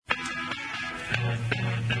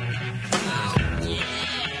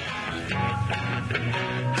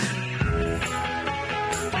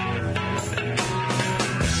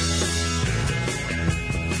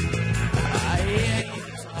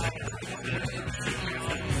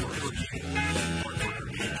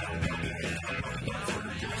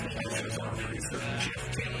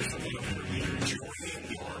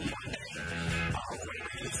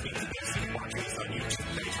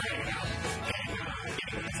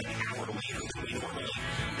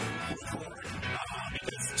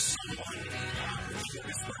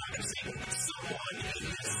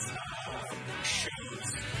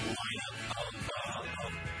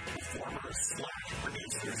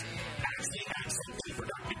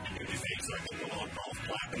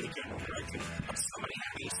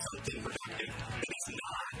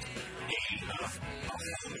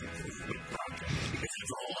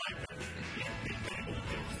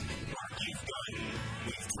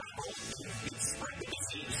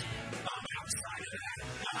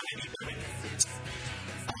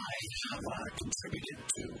Contributed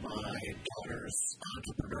to my daughter's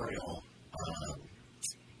entrepreneurial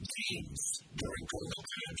teams during COVID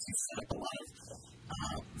times. She set up a lot of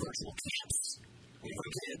virtual camps for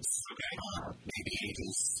kids, maybe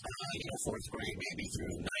ages, fourth grade, maybe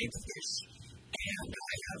through ninth-ish. And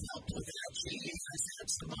I have helped with that. She has had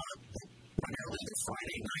some primarily the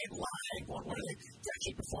Friday night live one where they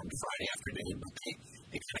actually performed Friday afternoon, but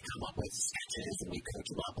they kind of come up with sketches and we coach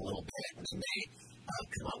them up a little bit, and then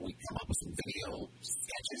we come up with some video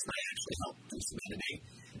sketches, and I actually help do some editing.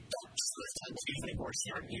 Don't first time speaking anymore,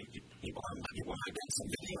 Sarah. I've done some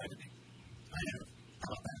video editing. I have. How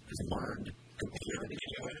about that? I've learned computer and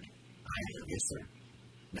video editing. I have, yes, sir.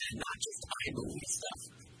 And not just iMovie stuff.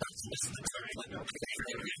 That's just the template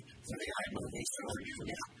for the iMovie. So,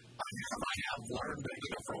 I have learned,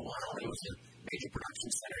 for a while, I was a major production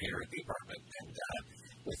center here at the apartment, and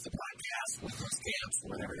with the podcast, with those camps, and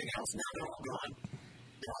with everything else, now they're all gone.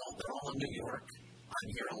 They're all in New York. I'm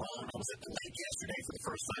here alone. I was at the lake yesterday for the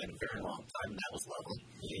first time in a very long time. That was lovely.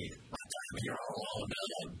 My time here all alone,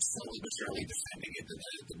 I'm slowly but surely descending into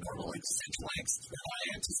the normal existential angst that I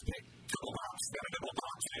anticipate. Double box. Got a double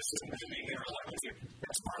box.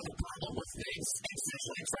 That's part of the problem with the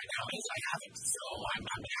existential angst right now is I haven't. So I'm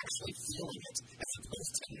actually feeling it as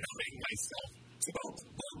opposed to numbing myself. So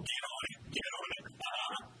get on it.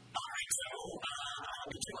 All right, so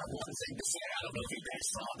I do have one thing to say. I don't know if you guys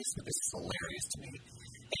saw this, but this is hilarious to me.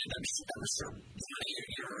 And I'm sure, Johnny,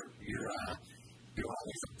 you're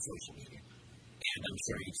always on social media. And I'm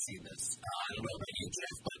sure you've seen this. I don't know about you,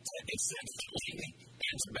 Jeff, but it's actually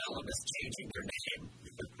Antebellum is changing their name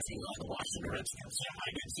to the Washington Redskins. Yeah, I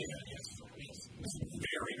did see that, yes. It's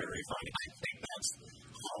very, very funny. I think that's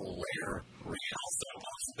hilarious. Also,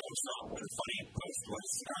 one funny post was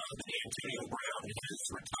that Antonio Brown has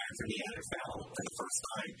retired from the NFL for the first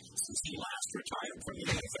time since he last retired from the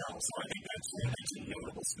NFL. So I think that's a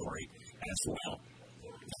notable story as well.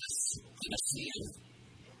 Tennessee is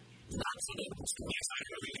not so notable story. Yes, I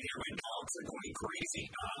know you can hear my dogs are going crazy,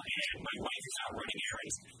 and my wife is out running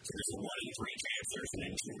errands. So there's a 1 in 3 chance there's an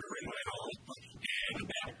intruder in my home, and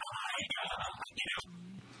that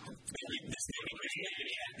this thing the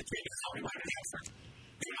kid is how we might have answered.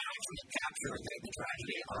 They might actually capture the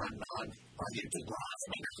tragedy on YouTube Live. I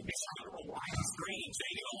mean, there could be some little wide screen so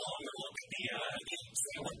you no longer look at the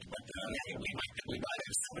but we might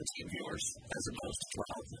have 17 viewers as opposed to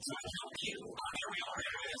 12. So I help you. Here we are.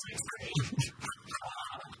 It's great.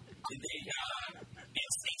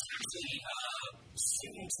 It's actually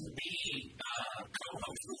soon to be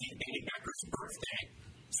co-host with David Becker's birthday.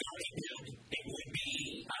 So it would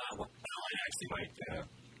be,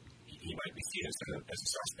 he might be seen as a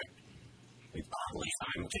suspect. Oddly,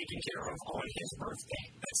 I'm taken care of on his birthday.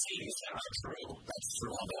 That seems true. That's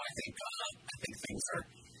true. Although I think things are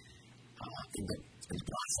in the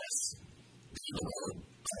process. I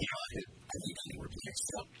think he would be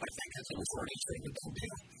mixed up. I think that's a majority thing that they'll do.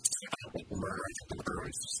 With murder, I think the murder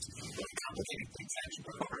is just really complicated things. Actually,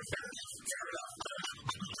 but fair enough.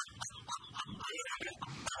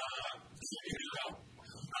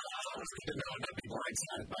 Not be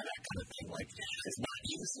blindsided by that kind of thing. Like, it's not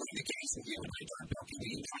usually the case with you and I talk about we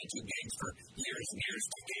tried 2 games for years and years,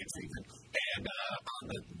 2 games even. And on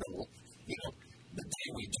the day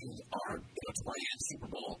we do our 20th Super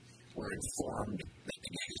Bowl, we're informed that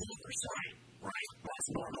the game is over. Sorry, right? That's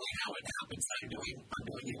normally how it happens. I'm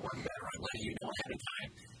doing you one better. I'm letting you know ahead of time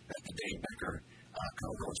that the Dave Becker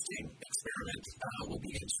co-hosting experiment will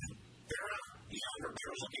begin soon. Younger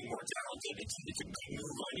girls looking more talented. It's a big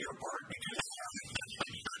move on your part because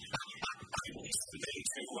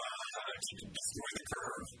to destroy the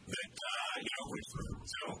curve that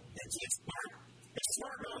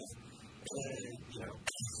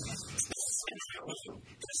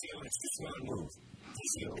going to move.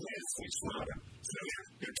 He's going to live, he's smarter. So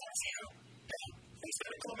you're touching out. He's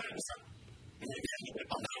going to come out of something. And then you get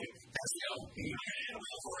on out. That's the old, you know,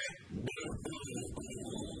 for it.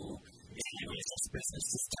 It's just business.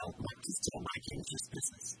 Just tell Mike it's just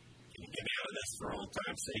business. Can you get me out of this for old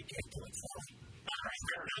time's sake? Can't do it for me. All right,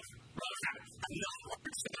 fair enough. Well, another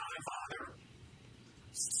word to my father.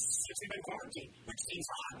 Since we've been quarantined, which seems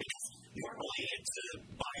odd because normally it's a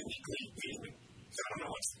bi-weekly viewing. So I don't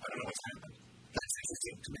know what's happened. That's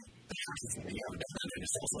interesting to me. The churches in the and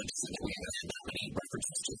it's also interesting that we haven't had that many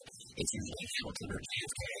references to it. It's usually Hamilton or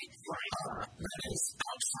JFK. Right. That is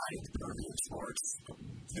outside the purview of sports.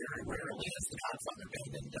 Very rarely has the Godfather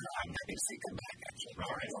been, and I'm happy to see it come back, actually.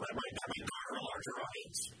 All right, well, that might garner a larger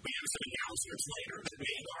audience. We have some announcements later that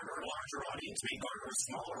may garner a larger audience, may garner a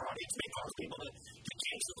smaller audience, may cause people to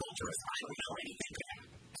change the culture. I don't know anything can happen.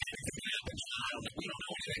 Anything can happen. We don't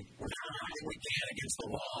know anything. We're not anything we can against the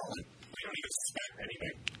wall, and we don't even suspect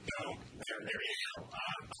anything. So, there you go.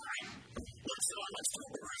 All right. Let's do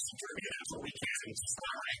progressive trivia. That's what we can.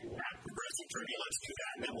 All right, progressive trivia. Let's do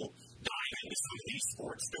that, and then we'll dive into some of these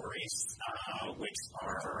sports stories, which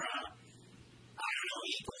are, I don't know,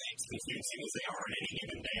 equally as confusing as they are on any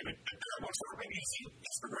given day, but what's our big easy?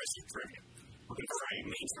 It's progressive trivia. We're going to try and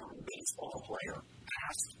name some baseball player,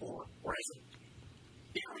 past or present.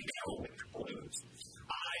 Here we go with the clues.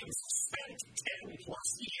 I've spent 10 plus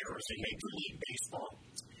years in Major League Baseball.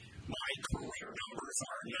 My career numbers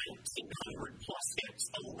are 1,900 plus hits,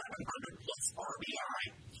 1,100 plus RBI,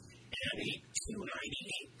 and a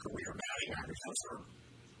 298 career batting average. Those are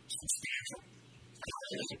substantial.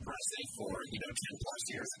 Highly impressive for 10 plus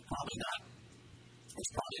years. It's probably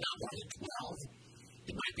not more than 12.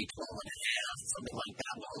 It might be 12 and a half, something like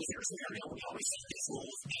that. Well, here's the area we always see these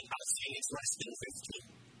rules. I'll say it's less than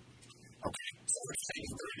 15. Okay, so we're saying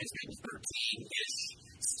it's maybe 13-ish.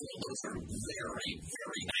 Still, those are very,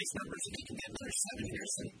 very nice numbers. If you can get another 7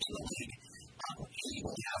 years in the league, he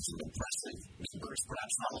will have some impressive numbers,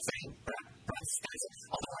 perhaps Hall of Fame, perhaps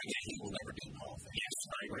although again, he will never be in Hall of Fame. Yes,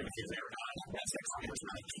 I agree with you there. That's excellent.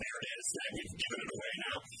 There it is. We've given it away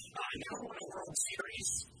now. Never won a World Series.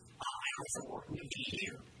 I also worked in the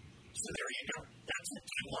year. So there you go. That's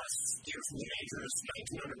 10 plus years in the majors,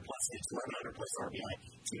 1,900 plus hits, 1,100 plus RBI,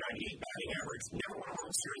 298 batting average. Never won a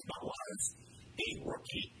World Series, but was a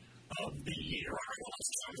rookie of the year. All right, well,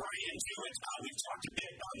 let's jump right into it. We've talked a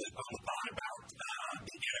bit on the pod about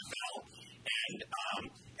the NFL, and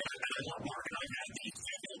I love Mark and I've had these,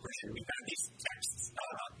 we've had these texts,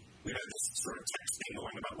 we've had this sort of text thing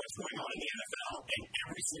going about what's going on in the NFL, and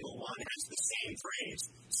every single one has the same phrase,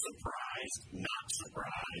 surprise, not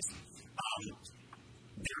surprise.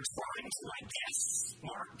 They're trying to, I guess,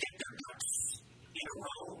 Mark, get their ducks in a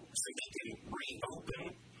row so they can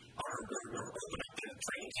reopen or open up the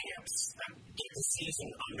training camps and get the season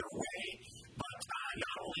underway. But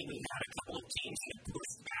not only we've had a couple of teams that have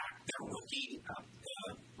pushed back their rookie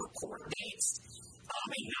report dates,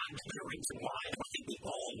 and not given a reason why. I think we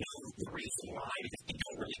all know the reason why, because we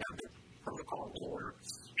don't really have the protocol order.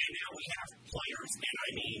 And now we have players, and I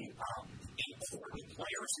mean important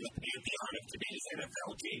players in the pantheon of today's NFL,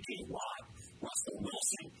 J.J. Watt, Russell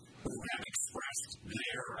Wilson, who have expressed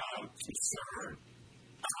their concern.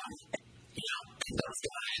 Those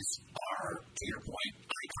guys are, to your point,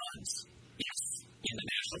 icons. Yes, in the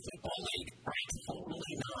National Football League, right?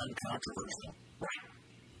 Totally non-controversial, right?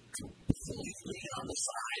 Completely on the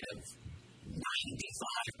side of 95%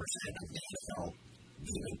 of the NFL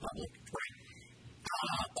viewing public, right?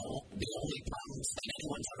 The only problems that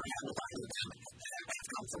anyone's ever had with either of them have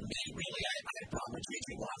come from me. Really, I had a problem with J.J.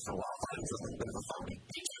 Watt for a while. I was a little bit of a phony.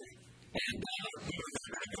 And we were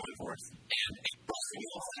going for it. And it wasn't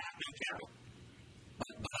all that, no doubt.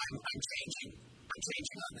 But I'm changing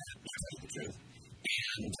on that, to tell you the truth.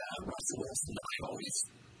 And Russell Wilson, I always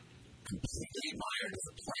completely admired as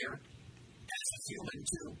a player, as a human,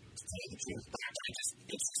 too, to tell you the truth. But it's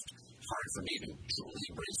just hard for me to truly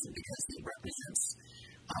embrace him because he represents,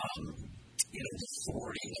 the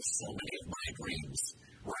thwarting of so many of my dreams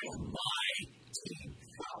right on my team.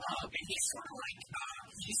 And he's sort of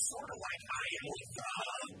like I am with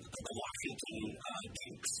the Washington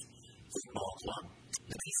Dukes football club.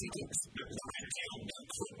 The DC Dukes, the Red-tailed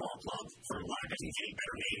Duke football club, for lack of any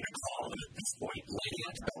better name to call it at this point, Lady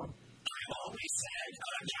Antebellum. I have always said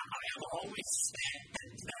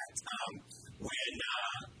that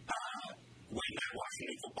when that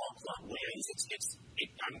Washington football club wins,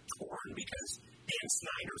 I'm torn because Dan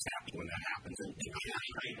Snyder's happy when that happens. And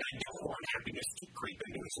I don't want happiness to creep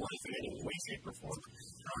into his life in any way, shape, or form.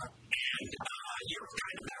 And you're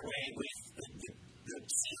kind of that way with the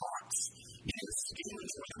Seahawks. Because even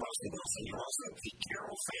with Russell Wilson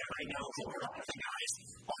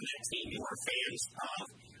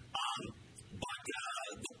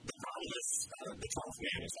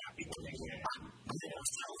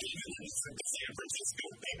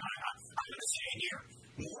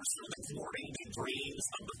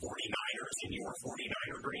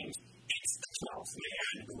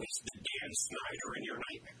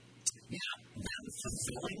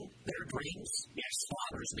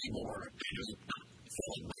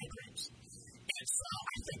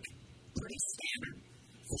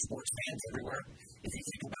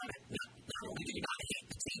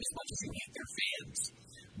fans.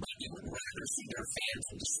 But you would rather see their fans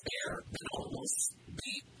in despair than almost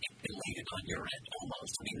be elated on your end,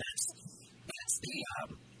 almost. I mean, that's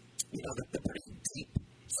the pretty deep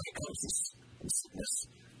psychosis and sickness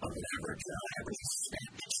of an average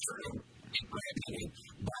fan. It's true, in my opinion.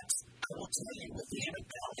 But I will tell you, with the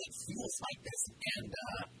NFL, it feels like this. And,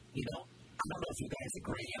 I don't know if you guys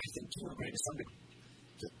agree. I think you agree to some degree.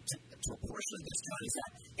 To a portion of this time is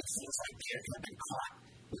that it feels like they have been caught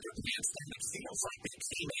with their pants down. It feels like they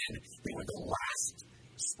came in, they were the last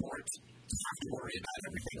sport to have to worry about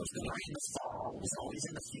everything. It was going to be in the fall, it was always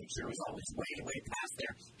in the future, it was always way past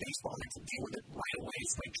there. Baseball had to deal with it right away.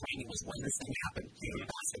 Spring training was when this thing happened.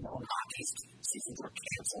 Basketball and hockey seasons were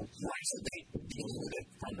canceled, right? So they dealing with it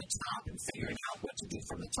from the top and figuring out what to do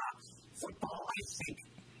from the top. Football, I think,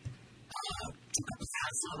 took up a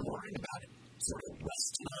fast on worrying about it. Sort of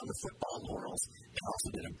rested on the football laurels. They also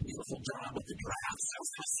did a beautiful job with the draft. So I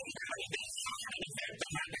was going to say, an event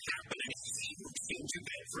that had to happen, and it's a huge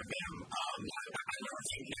event for them. I know a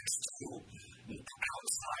few next to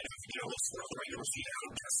outside of, let's throw the regular season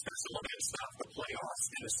out there, special event stuff, the playoffs,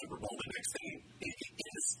 and the Super Bowl. The next thing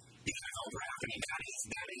is the NFL draft. I mean, that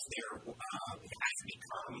is their, has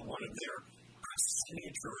become one of their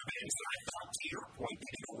signature events. And I thought, to your point,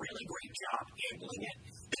 they did a really great job handling it.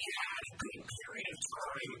 They had a good period of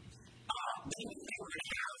time. They were going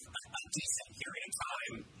to have a decent period of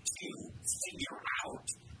time to figure out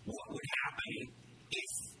what would happen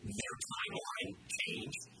if their timeline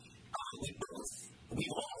changed. We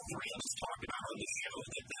all three of us talked about on the show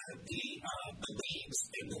that the leagues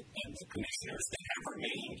and the commissioners that have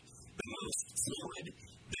remained the most fluid,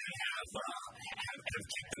 that have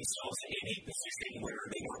kept themselves in a position where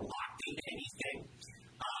they weren't locked into anything,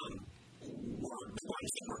 were the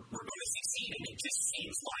ones that were going to succeed. And it just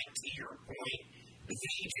seems like, to your point,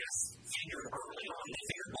 they just figured early on that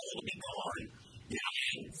they were going to be gone.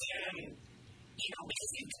 And then,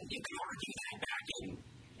 because you can argue that back in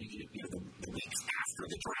the weeks after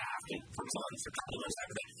the draft and for months, a couple of months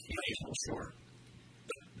after that, sure.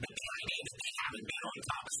 But the idea that they haven't been on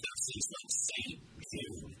top of stuff since, let's say,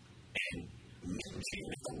 June and mid-June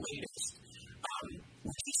at the latest,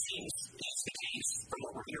 which seems is the case from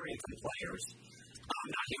what we're hearing from players. I'm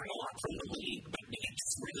not hearing a lot from the league, but it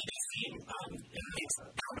just really does seem it's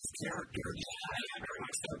out of character. Yeah, very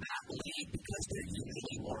much so that league, because they're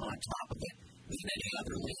usually more on top of it than any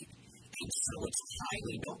other league. And so it's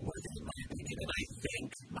highly noteworthy in my opinion. And I think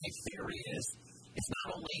my theory is it's not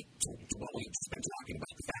only to what we've just been talking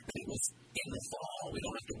about, the fact that it was in the fall, we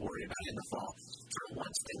don't have to worry about it in the fall. For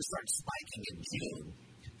once things start spiking in June,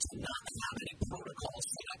 to not have any protocols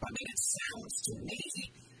set up. I mean, it sounds to me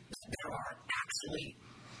that there are actually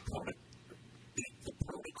the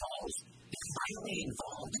protocols, the highly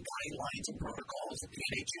involved guidelines and protocols that the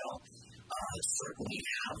NHL certainly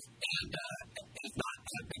have, and if not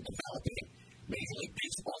have been developing. Major League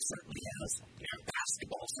Baseball certainly has.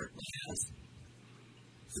 Basketball certainly has.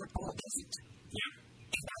 Football doesn't.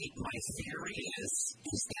 My theory is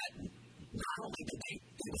that not only did they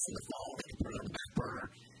do this in the fall, they put it on the back burner,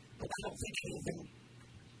 but I don't think anything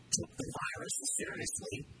took the virus as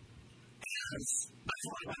seriously as I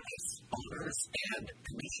thought about this. Owners and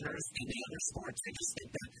commissioners in the other sports, I just think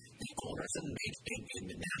that the owners in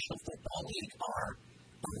the National Football League are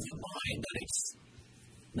of the mind that it's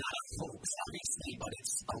not a hoax, obviously, but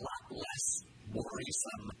it's a lot less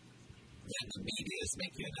worrisome than the media is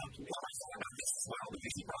making it out to be. I thought about this as well,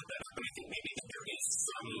 because you brought that up, and I think maybe that there is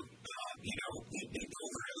some, they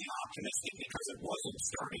were really optimistic because it wasn't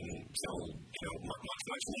starting until,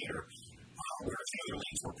 much later, whereas the other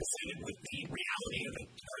leagues were presented with the reality of it,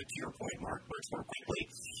 to your point, Mark, much more quickly.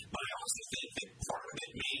 But I also think that part of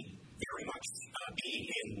it may very much be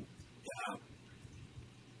in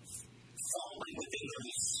falling within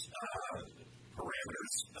those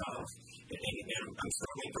parameters of, and I'm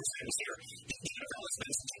struggling for sense here, the NFL has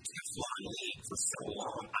been such a Teflon league for so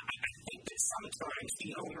long. I think that sometimes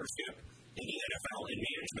the ownership in the NFL and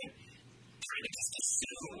management kind of just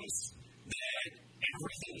assumes that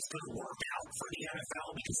everything's going to work out for the NFL,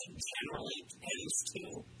 because it generally tends to,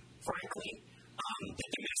 frankly. The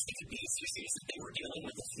domestic abuse issues that they were dealing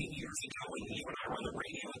with a few years ago, and you and I were on the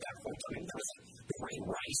radio at that point. I mean, there was the Ray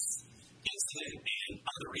Rice incident and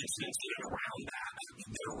other incidents in and around that.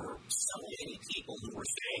 There were so many people who were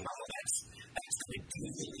saying, that's going to do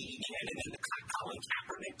the league in, and then the Colin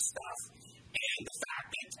Kaepernick stuff, and the fact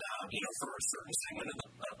that, for a certain segment of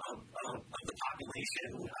the population,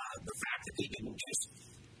 the fact that they didn't just,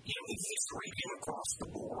 eviscerate him across the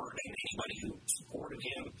board, and anybody who supported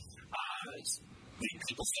him,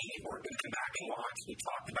 people saying they weren't going to come back and watch. We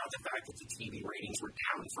talked about the fact that the TV ratings were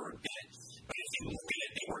down for a bit, you look at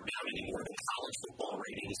it, they weren't down any more than college football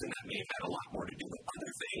ratings, and that may have had a lot more to do with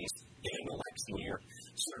other things in an election year.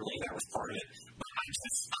 Certainly that was part of it. But I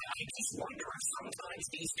just wonder if sometimes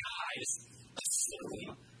these guys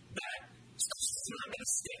assume that stuff's not going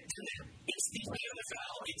to stick to them. It's the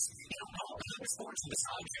NFL. It's, all the sports on the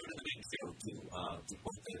side. Go to the big field to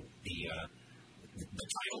put the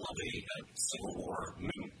title of a Civil War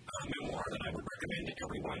memoir that I would recommend to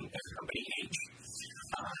everyone at company age.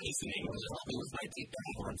 His name was my deep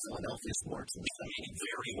dive on Philadelphia sports, and he did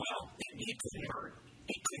very well. It couldn't hurt.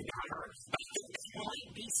 It could not hurt. I think that might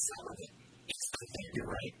be some of it. I think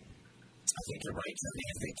you're right. I think you're right, Tony.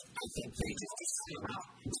 I think they just figure out.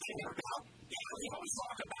 We always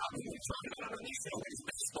talk about, we've talked about on these shows,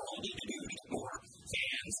 baseball need to do to get more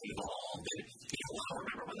fans involved. And, I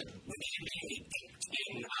remember when the NBA dipped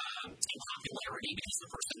in popularity because the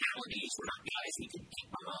personalities were not guys you could get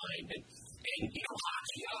behind. And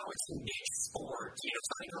hockey, it's a niche sport.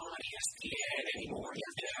 It's not on ESPN anymore. You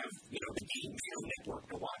have to have, the game show network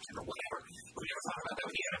to watch it or whatever. We never thought about that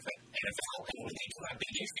with the NFL. And when they do have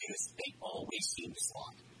big issues, they always seem to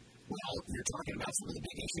slide. Well, you're talking about some of the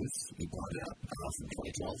big issues. We brought it up from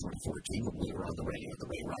 2012 through 2014 when we were on the radio, the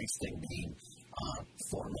Ray Rice thing being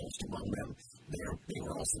foremost among them. They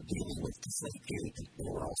were also dealing with Deflategate. They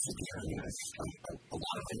were also dealing with a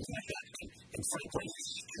lot of things like that. And frankly,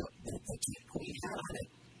 the take we had on it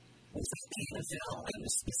was that the NFL and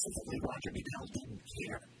specifically Roger Goodell didn't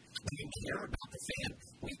care. We didn't care about the fan.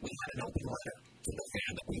 We had an open letter to the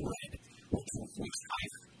fan that we read, which I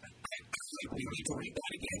think we need to read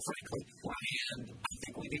that again, frankly. And I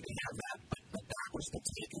think we need to have that. But that was the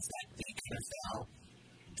take, is that the NFL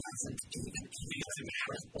doesn't even care. It doesn't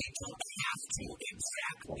matter. They don't have to.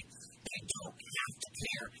 Exactly. They don't have to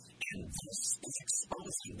care. And this is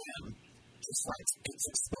exposing them, just like it's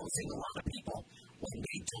exposing a lot of people when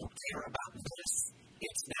they don't care about this.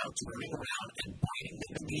 It's now turning around and biting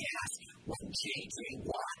them in the ass when J.J.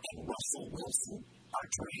 Watt and Russell Wilson are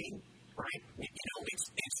trading, right?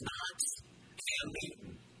 It's not Cam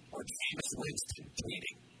Newton or Jameis Winston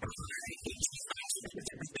trading. I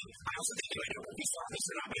also think, I don't know if you saw this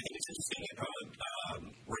or not, but I think it's interesting that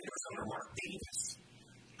Raiders owner Mark Davis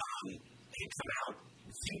had come out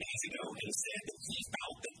a few days ago and said that he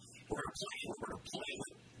felt that we're going to play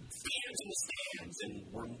with fans in the stands and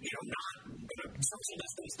we're not going to social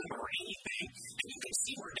distance them or anything. And you can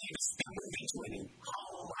see where Davis is moving to a new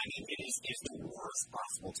home. I mean, it is the worst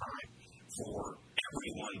possible time for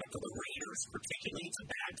everyone, but for the Raiders particularly, it's a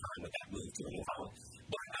bad time with that move to a new home.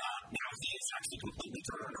 But now he has actually completely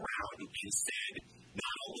turned around and said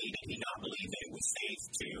not only did he not believe that it was safe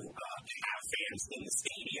to have fans in the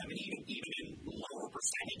stadium, and even in lower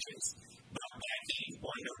percentages, but that he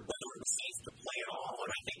wondered whether it was safe to play at all.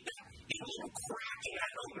 And I think that a little crack in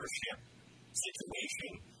that ownership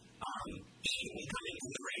situation, even coming to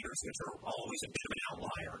the Raiders, which are always a bit of an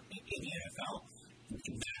outlier in the NFL,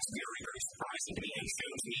 that's very, very surprising to me, and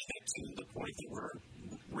shows me that to the point that we're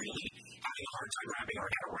really having a hard time wrapping our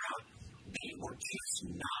head around, they were just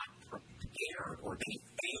not prepared, or they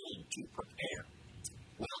failed to prepare.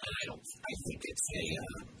 Well, and I think it's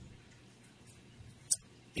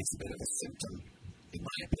a bit of a symptom, in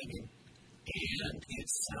my opinion, and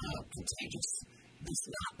it's contagious. This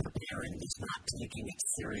not preparing, this not taking it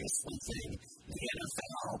seriously thing. The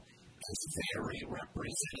NFL is very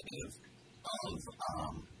representative of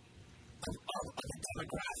a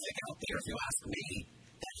demographic out there, if you ask me,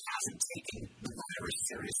 that hasn't taken the virus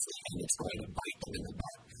seriously, and it's going to bite them in the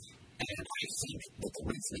butt. And I think that the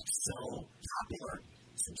reason it's so popular,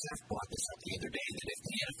 so Jeff brought this up the other day, that if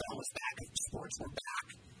the NFL was back, if sports were back,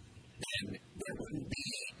 then there wouldn't be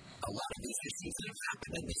a lot of these issues that have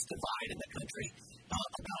happened in this divide in the country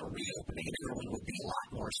about reopening, and everyone would be a lot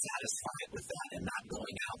more satisfied with that and not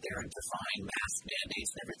going out there and defying mask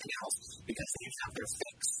mandates and everything else because they have their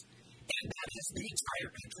fix. And that is the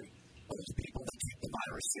entire country. Those people that take the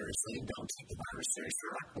virus seriously and don't take the virus seriously,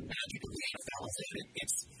 the magic of the NFL is that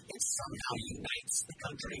it somehow unites the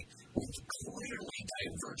country with clearly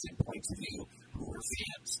divergent points of view who are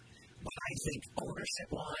fans. But I think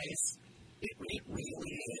ownership-wise, it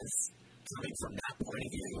really is coming from that point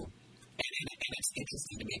of view. And it's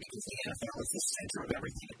interesting to me because the NFL is the center of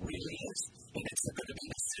everything. It really is. And it's going to be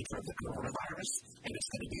the center of the coronavirus, and it's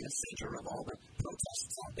going to be the center of all the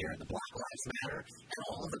protests out there, and the Black Lives Matter, and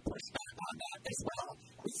all of the pushback on that as well,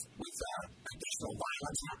 with additional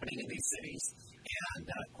violence happening in these cities, and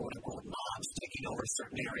quote-unquote mobs taking over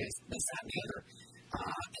certain areas, this, that, and the other.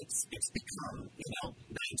 It's become,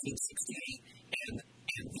 1968, and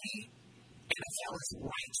the NFL is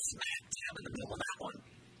right smack dab in the middle of that one.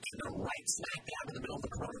 And they're right smack dab in the middle of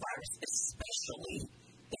the coronavirus, especially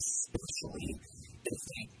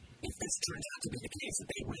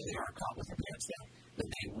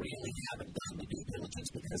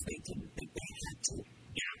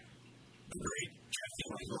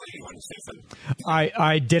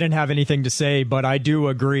I didn't have anything to say, but I do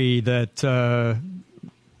agree that I'm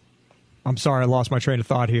sorry, I lost my train of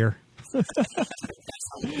thought here.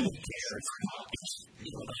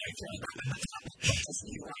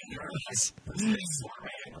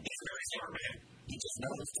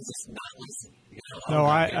 No,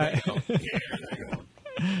 I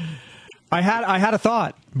had a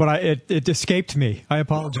thought, but it escaped me. I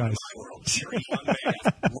apologize.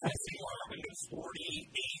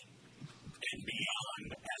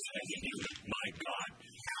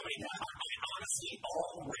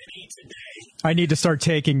 I need to start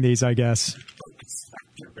taking these, I guess.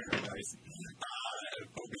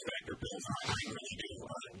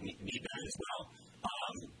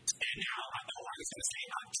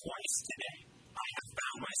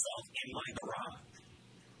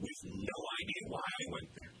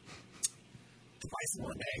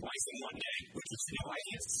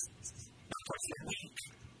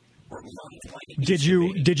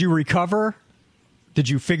 Did you recover? Did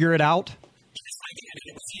you figure it out?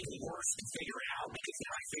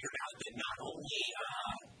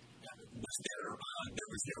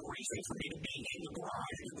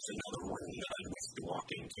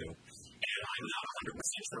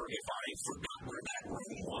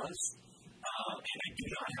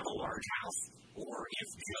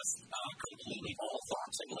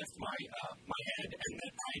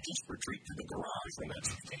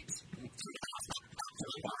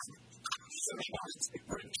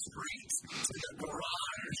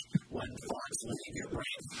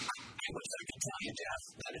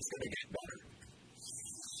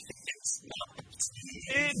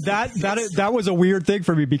 That was a weird thing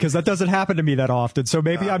for me because that doesn't happen to me that often. So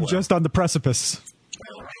maybe I'm just on the precipice.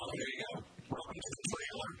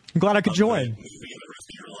 I'm glad I could join.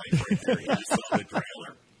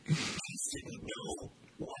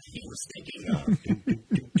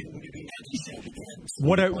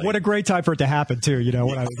 What a great time for it to happen too. You know,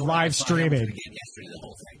 when I was live streaming.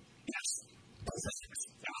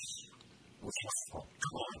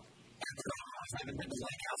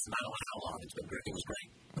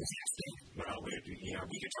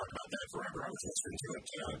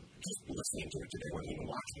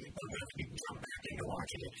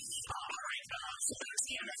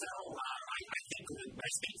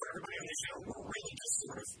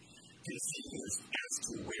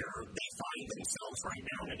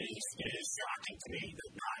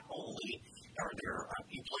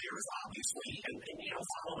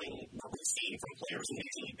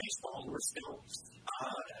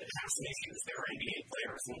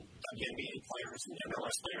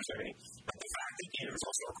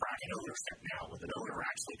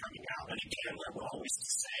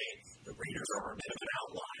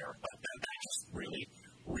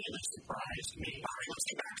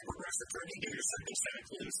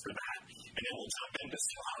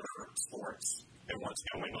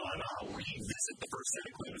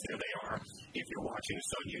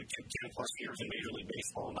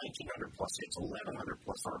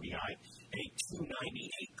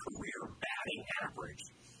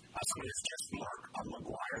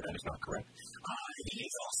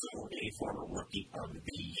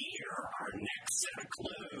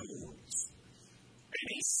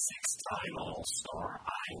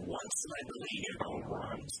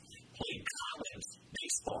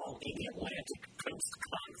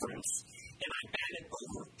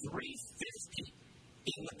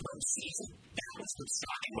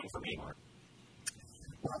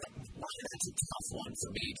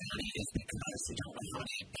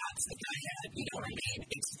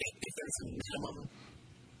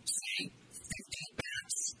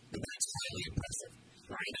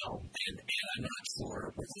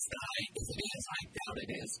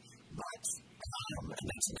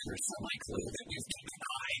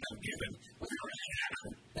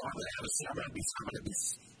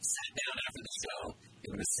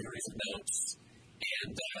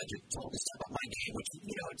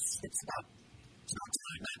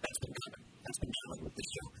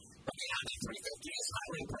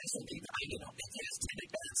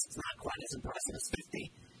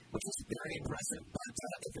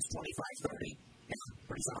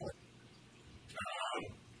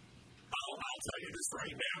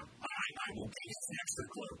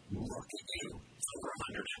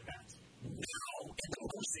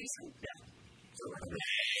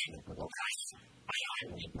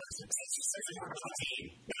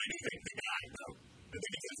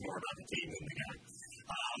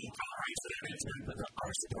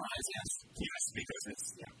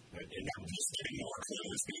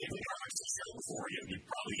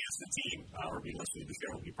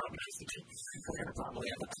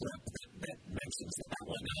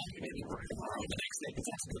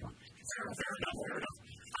 That's a good one. Fair enough.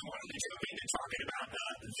 I wanted to jump into talking about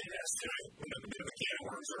this. We had a bit of a can of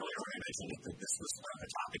worms earlier. I mentioned that this was a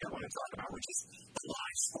topic I want to talk about, which is the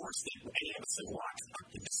live sports that any of us have watched up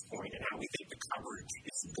to this point and how we think the coverage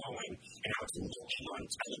is going and how it's looking on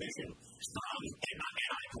television. And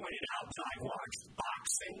I pointed out that I watched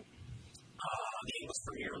boxing, the English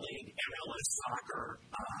Premier League, MLS soccer.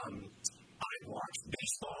 I watched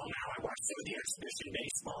baseball. Now I watch some of the exhibition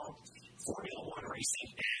baseball, Formula One racing,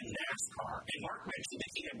 and NASCAR. And Mark mentioned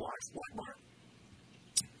that he had watched what, Mark?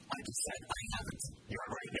 I just said I haven't. You're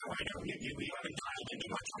right. No, I know. You haven't dialed into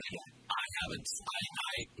much of it yet. I haven't.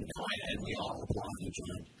 And we all applaud you,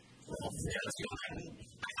 John. Well, yes, I don't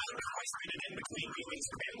know. I signed it in between viewings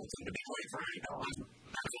for Hamilton, to be quite frank. I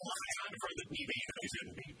was a long time for the TV. I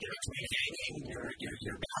shouldn't be hanging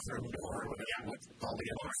your bathroom door. Yeah, what's called the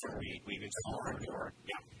barn. We've installed our door.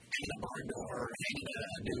 Yeah. Hanging a barn door, hanging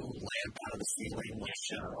a new lamp out of the ceiling, which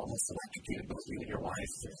almost electrocuted both you and your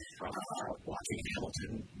wife. Watching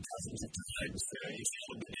Hamilton dozens of times. You see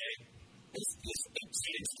him today. It's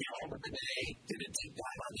Calvin today. Didn't take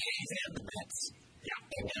time on the A's and the Mets. Yeah.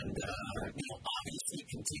 And, obviously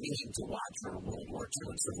continuing to watch our World War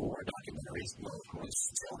II and Civil War documentaries, we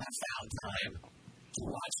still have found time to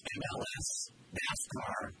watch MLS,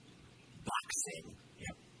 NASCAR, boxing,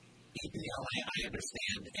 EPL, I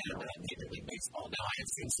understand, and Major League Baseball. Now, I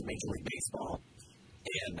have seen some Major League Baseball,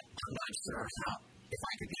 and I'm not sure if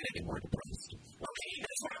I could get any more depressed. Okay,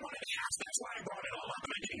 that's what I wanted to ask. That's why I brought it all up,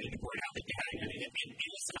 and I didn't need to point out that you had it. And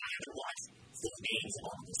listen, I haven't watched full games and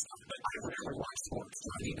all of this stuff, but I rarely watch sports.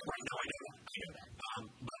 I know that.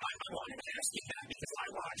 But I wanted to ask you that because I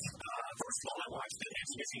watched, first of all, I watched the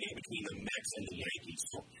exhibition game between the Mets and the Yankees.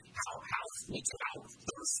 So how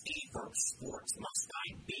thirsty for sports must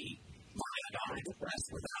I be? I'm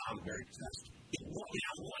depressed I'm very depressed.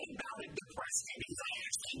 One about it depressed me because I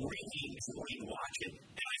actually really enjoyed watching.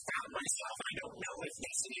 And I found myself, I don't know if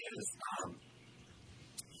this is, I don't know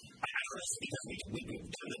if it's because we've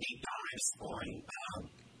done the deep dives on,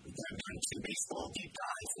 we've done two baseball deep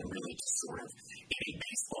dives and really just sort of in a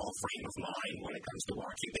baseball frame of mind when it comes to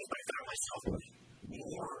watching this. But I found myself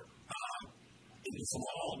more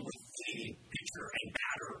enthralled with the pitcher and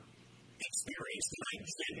batter experience than I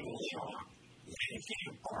genuinely are. And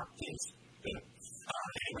King Park is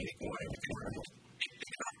anyway, I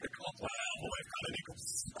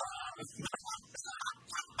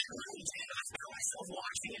found myself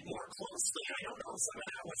watching it more closely. I don't know if some of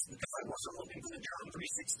that was because I wasn't looking for the John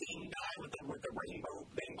 316 guy with the rainbow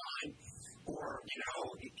thing behind, or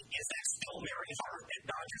is that still Mary Hart at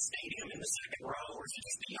Dodger Stadium in the second row, or is it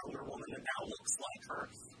just a younger woman that now looks like her?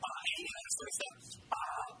 Any of that sort of stuff.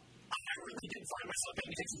 I really did find myself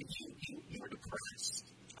paying attention to you were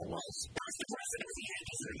depressed. I was the president of the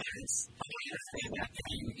Yankees and the Mets. I understand that.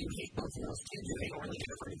 You hate both of those kids. You don't really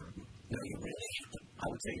care for either of them. No, you really hate them. I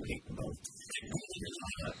would say you hate them both. I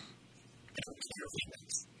don't care for the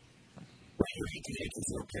Mets. Right, you hate the Yankees.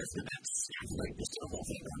 You don't care for the Mets. You like this whole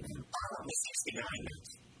thing on them. The 69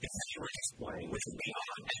 Mets. If they were just playing, which would be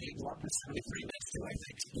odd, and you'd walk the 73 Mets too, I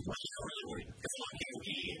think. You really would. Because like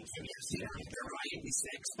they're by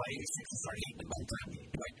 86. By 86, you start hating them by the time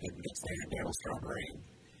Dwight Gooden gets there, Darryl Strawberry,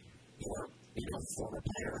 or, former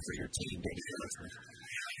player for your team, Big Scherzer,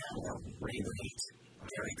 or Ray Wright,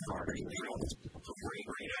 Gary Carter. Ray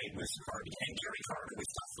Wright was hard. And Gary Carter was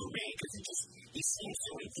tough for me because he seems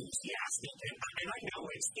so enthusiastic. And I know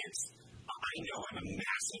I know I'm a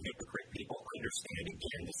massive hypocrite. People understand,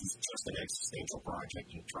 again, this is just an existential project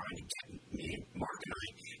and trying to get me, Mark and I,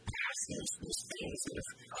 past those things that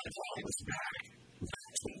have held us back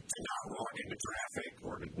to not walk into traffic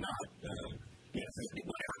or to not,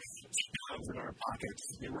 whatever, keep guns in our pockets,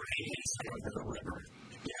 hands over the river.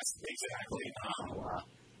 Yes, exactly.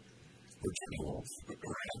 Virginia Woolf.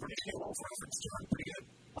 Virginia Woolf reference to her pretty good.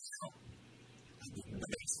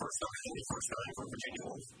 First time for Virginia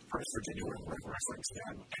Woolf. First Virginia Woolf reference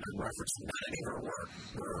that, and I'm referencing not any of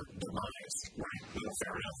her demise. Right?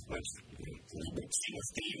 Fair enough. But we've seen a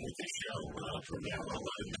theme with this show from now on. A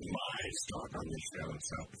lot of demise talk on this show.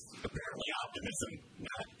 So apparently optimism.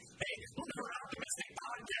 Hey, we're an optimistic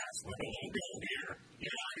podcast. We don't go here.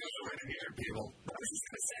 You're not going to go right here, people. But I was just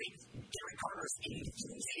going to say, Gary Carter's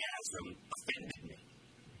enthusiasm offended me.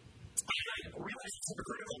 And I realize it's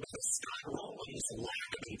hypocritical because Scott Rowland's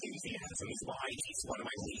lack of enthusiasm is why he's one of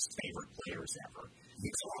my least favorite players ever.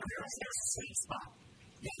 Because a lot of there's a sweet spot.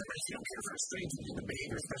 Yeah, the rest, you don't care for a strange human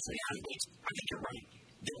behavior, especially athletes. I think you're right.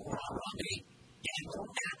 Don't Robbie. And don't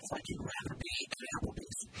act like you'd rather be an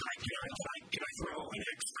Applebee's. Can I throw an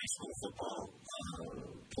ex-high school football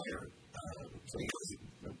player? So he goes,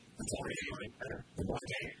 that's all doing better. The one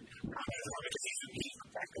day, because he's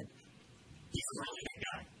protected. He's a really good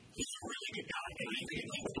guy. He's a really good guy, and I think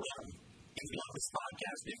he would love this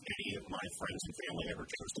podcast if any of my friends and family ever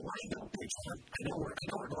chose to write them. I know we're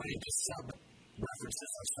going into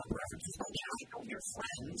sub-references, but yeah, I know your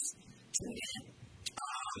friends tune in.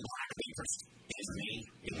 Lack of interest is me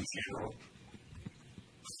in general.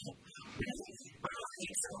 Really? I don't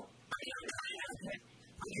think so. I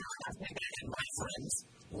think my friends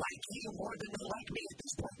like you more than they like me at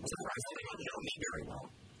this point. Whereas they don't know me very well.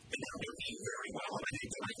 They don't know you very well. And I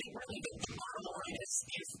think really the bottom line is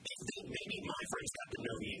if maybe my friends got to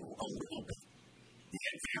know you a little bit,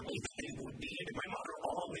 and family that they would be. And my mother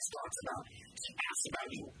always talks about, she asks about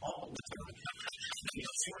you all the time. You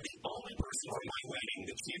were the only person on my wedding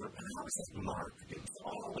that she ever, and I was like, Mark,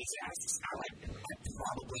 always asks how I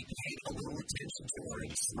probably paid a little attention to her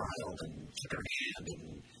and smiled and shook her hand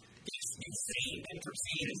and is feigned interest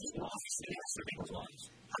in loss and asked for people's lives.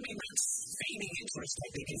 I mean, that's feigning interest, I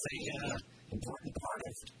think, is an important part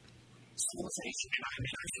of civilization. And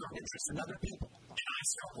I show interest in other people, and I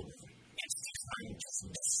struggle with it. It's just, I'm just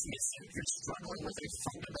dismissing. You're struggling with a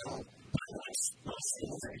fundamental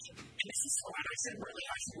civilization. And this is what I said, really,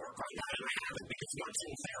 I should work on that, and I haven't, because once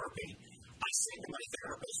in therapy, I said to my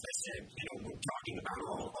therapist, I said, we're talking about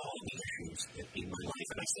all the issues in my life,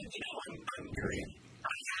 and I said, I'm very,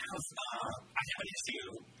 I have an issue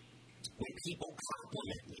when people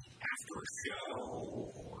compliment me after a show,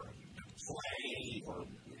 or a play, or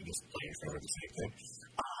I guess play and show are the same thing.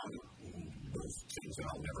 Those things that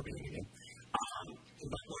I'll never be again.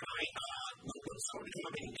 But when somebody came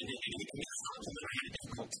up and gave me a compliment, I had a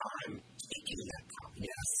difficult time taking that compliment.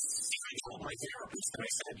 Yes. I told my therapist that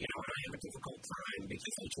I said, I have a difficult time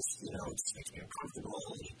because it just makes me uncomfortable.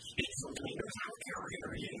 And it's something how arrogant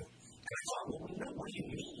are you? And I thought, well, what do you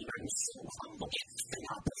mean? I'm so humble. It's the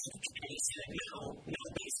opposite. And he said, no,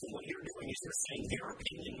 basically what you're doing is you're saying their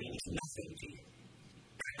opinion means nothing to you.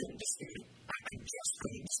 I couldn't dispute it. I just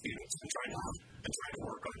couldn't dispute it. So I'm trying to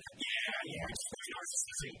work on it. Yeah. It's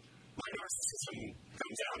my narcissism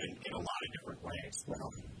comes out in a lot of different ways. Well,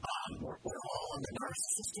 we're all on the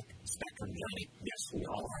narcissistic spectrum, right? Yes, we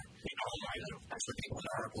all are. We all might have. Actually, people in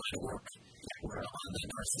our line of work, we're on the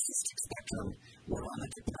narcissistic spectrum. We're on the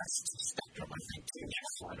depressed spectrum, I think, too. Yes,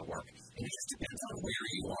 line of work. And it just depends on where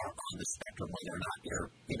you are on the spectrum, whether or not you're,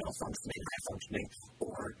 functioning, high functioning,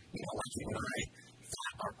 or, like you and I,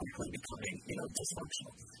 are quickly becoming,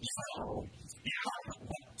 dysfunctional. So,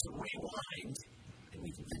 to rewind, and we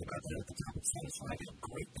can think about that at the top of Satisfied, how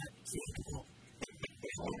great that vehicle.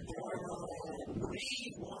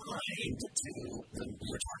 Rewind to we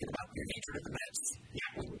were talking about your nature of the Mets. Yeah,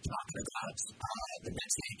 we were talking about the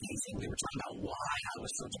Mets Yankees, and we were talking about why I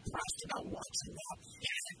was so depressed about watching that.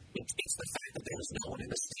 It's the fact that there was no one in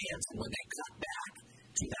the stands, and when they cut back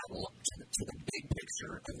to the big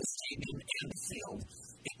picture of the stadium and the field,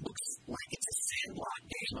 it looks like it's a sandlot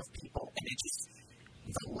game of people, and it just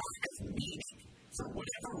the lack of meaning for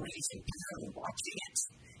whatever reason, watching it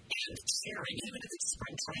and sharing, even if it's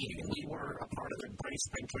spring training, and we were a part of the Braves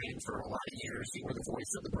spring training for a lot of years. You were the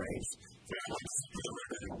voice of the Braves.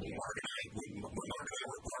 Mark and I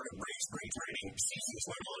were part of Braves spring training. Seasons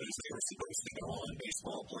went on as they were supposed to go on.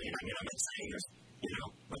 Baseball playing. I'm not saying there's,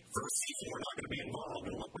 but for a season we're not going to be involved,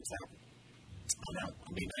 and look what's happened.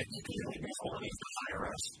 You can only be holding to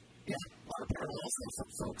hire us. Yeah, a lot of parallels for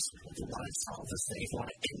folks who want to solve this thing, who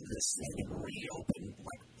want to end this thing and reopen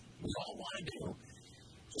like we all want to do.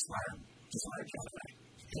 Just hire John and I.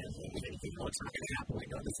 And if what's not going to happen, we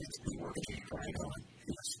know this is to be working right on.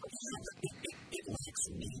 It lacks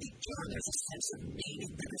meaning, John. There's a sense of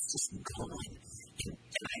meaning that is just going. And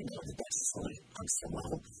I know that that's silly on some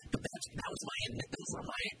level, but those were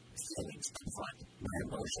my feelings up front, my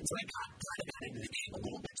emotions. I got into the game a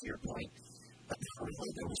little bit to your point, but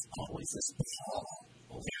really there was always this fall.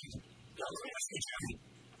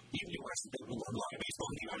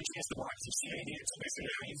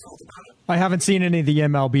 I haven't seen any of the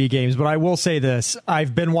MLB games, but I will say this.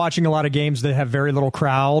 I've been watching a lot of games that have very little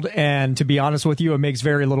crowd, and to be honest with you, it makes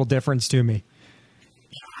very little difference to me.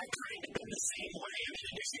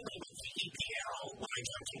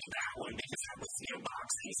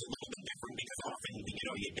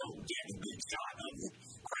 You don't get a good shot of the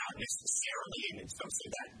crowd necessarily, and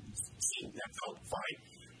that felt fine.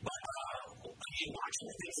 But watching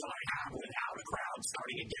the things that I have without a crowd,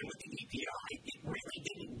 starting again with the EPL, it really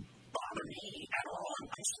didn't bother me at all.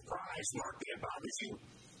 I'm surprised, Mark, that it bothers you.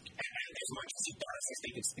 And as much as it does, I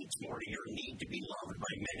think it speaks more to your need to be loved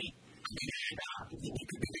by many. It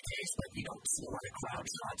could be the case, but you don't see a lot of crowd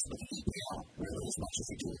shots with the EPL really as much as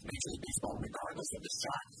we do with Major League Baseball, regardless of the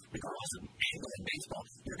shot, regardless of angle in baseball.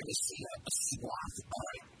 You're going to see a swath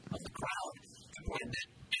of the crowd when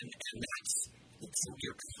and that's so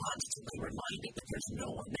you're constantly reminded that there's no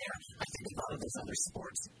one there. I think a lot of those other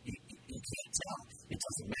sports, you can't tell. It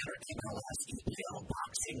doesn't matter. MLS, EPL,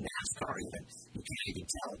 boxing, NASCAR, even. You can't even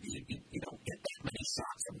tell. You don't get that many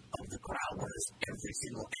shots of the crowd, whereas every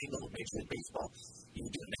single angle of Major League Baseball, you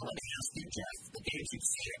do know. Let me ask you, Jeff, the games you've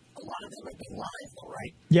seen, a lot of them have been live, though,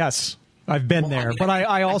 right? Yes, I've been there, but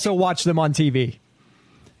I also watch them on TV.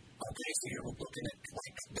 Okay, so you're looking at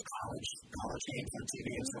like the college games on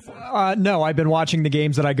TV and so forth? No, I've been watching the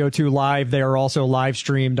games that I go to live. They are also live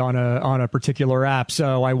streamed on a particular app.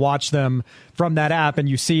 So I watch them from that app, and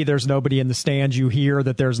you see there's nobody in the stands. You hear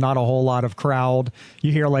that there's not a whole lot of crowd.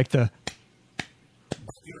 You hear like the.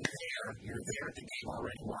 You're there at the game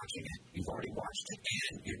already watching it. You've already watched it,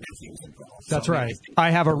 and your nephew's involved. That's right.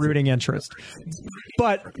 I have a rooting interest,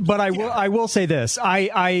 but I will say this.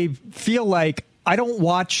 I feel like I don't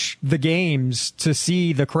watch the games to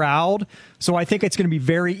see the crowd, so I think it's going to be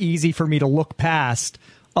very easy for me to look past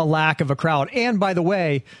a lack of a crowd. And by the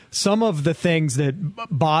way, some of the things that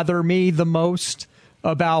bother me the most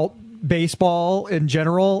about baseball in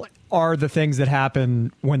general are the things that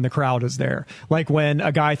happen when the crowd is there. Like when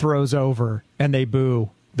a guy throws over and they boo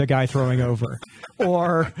the guy throwing over.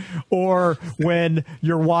 Or when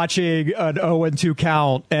you're watching an 0-2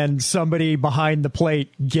 count and somebody behind the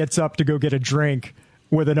plate gets up to go get a drink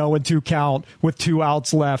with an 0-2 count with 2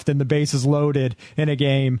 outs left and the bases loaded in a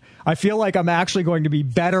game. I feel like I'm actually going to be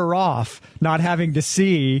better off not having to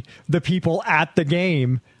see the people at the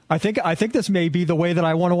game. I think this may be the way that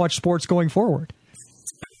I want to watch sports going forward.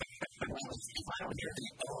 Whatever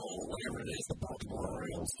it is, the Baltimore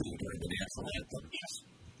Orioles do during the national anthem,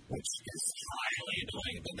 which is highly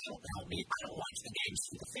annoying, but that'll help me. I don't watch the games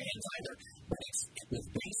for the fans either, but it's with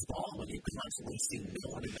baseball when you constantly see no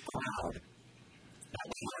one in the crowd. That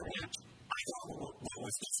was hard to watch. I thought what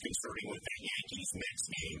was disconcerting with that Yankees-Mets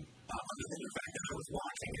game, other than the fact that I was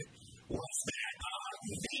watching it, was that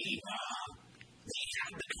they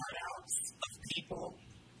had the cutouts of people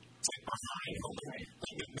behind home plate.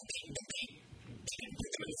 They didn't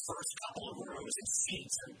put them in the first couple of rows of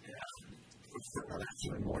seats, and that's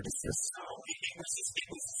even more disrespectful. It was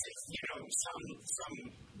some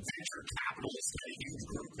venture capitalist kind of huge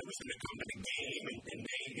group that was going to come to the game, and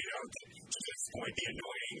they, to disappoint the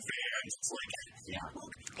annoying fans. It's like,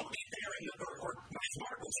 we'll get there in the third, or my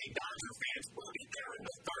smart will take Dodger fans, we'll get there in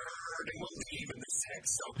the third, and we'll leave in the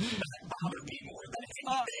sixth. So that bothered me more than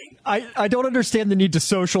anything. I don't understand the need to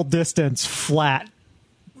social distance flat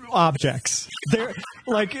objects. They're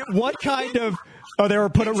like, what kind of? Oh, they were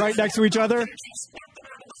put it right next to each other.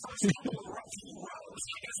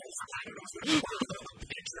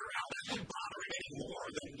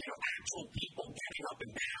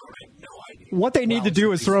 What they need to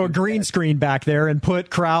do is throw a green screen back there and put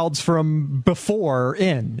crowds from before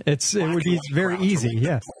in. It would be very easy.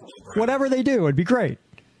 Yeah, whatever they do, it'd be great.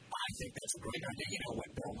 I think that's a great idea.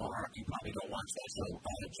 When Bill Maher, you probably don't watch that show,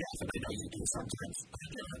 Jeff, and I know you do sometimes.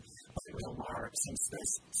 But Bill Maher,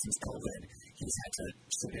 since COVID, he's had to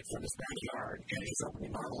shoot it from his backyard, and his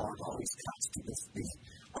opening monologue always cuts to these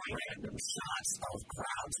random shots of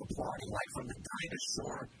crowds applauding, like from the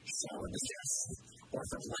dinosaur show in the or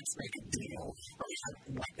from Let's Make a Deal, or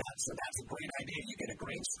something like that. So that's a great idea. You get a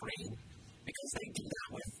green screen, because they do that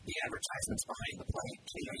with the advertisements behind the plate.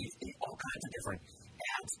 You see all kinds of different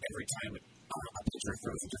ads every time a pitcher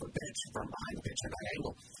throws a different pitch from behind the pitch at an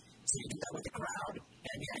angle. So you do that with the crowd,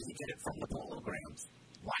 and you get it from the holograms.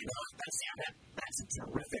 Why not? That's a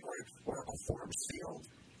terrific, or a Forbes Field,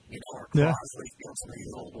 or Crosley Field, some of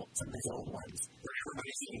these old ones, where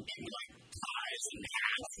everybody's in like ties and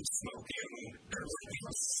hats and smoking. There's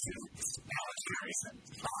suits, militaries, and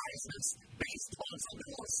ties, and baseball in the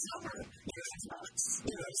middle of summer.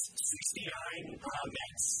 There's 69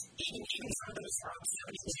 Mets, even some of those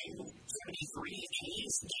 72, 73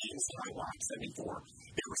 A's games that I watched, 74.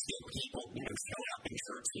 There were still people, showing up in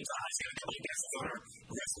shirts and ties. And I guess on our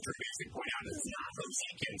wrestler basic point out is not Jose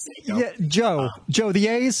Canseco. Yeah, Joe, the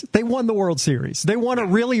A's, they won the World Series. They won a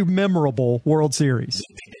really memorable World Series.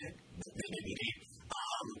 They did indeed.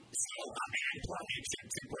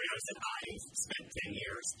 I've spent 10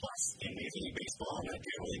 years plus in Major League Baseball, and that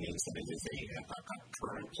generally means that it is a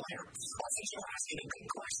current player. Also, you're asking a good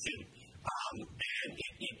question, and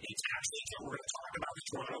it's actually, we're going to talk about the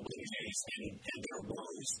Toronto Blue Jays and their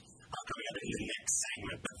woes coming up in the next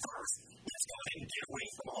segment. But first, let's go ahead and get away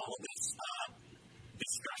from all of this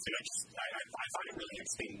discussion. I find it really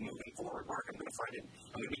interesting moving forward, Mark. I'm going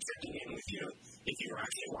to be checking in with you if you're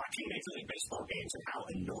actually watching Major League Baseball games and how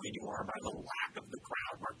annoyed you are by the lack of the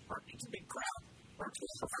crowd. Mark, it's a big crowd. Mark,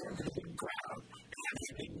 it's a big crowd. Having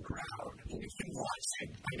a big crowd. And if you watch it,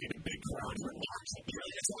 I need a big crowd. You're watching.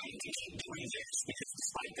 That's why you can keep doing this, because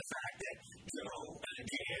despite the fact that Joe and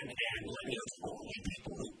Dan and Lenny are the only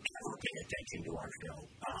people who ever pay attention to our show.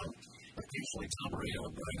 Usually Tom Marino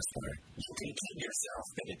and Brian Square. You can kid yourself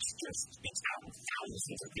that it's out of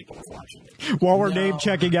thousands of people watching it. While we're name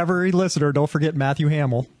checking every listener, don't forget Matthew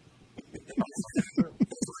Hamill. I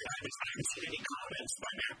haven't seen any comments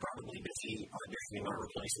by Matt, probably busy auditioning our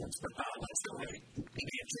replacements, but let's go ahead.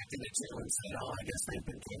 Maybe have checked in it too and said, I guess they've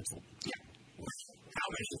been canceled. Yeah. How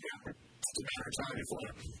much is that? It's a matter of time before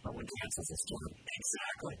one cancels this tour.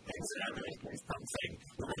 Exactly. There's something.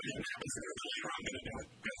 We're going to do that later. I'm going to do it.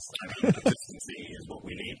 Consistency is what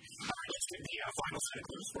we need. All right, let's do the final set of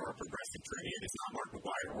clues for our progressive trivia. It's not Mark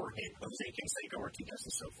McGuire or Jose Canseco, our two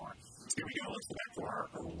guesses so far. Here we go. Let's go back to our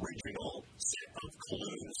original set of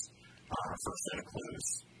clues. First set of clues.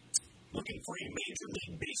 Looking for a Major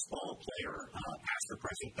League Baseball player, past or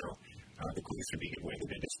present, though. The clues should be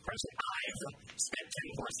weighted as present. I've spent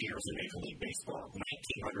 10 plus years in Major League Baseball,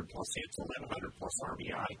 1,900 plus hits, 1,100 plus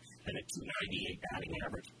RBI, and a 298 batting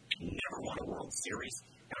average. Never won a World Series,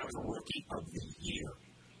 and I was a Rookie of the Year.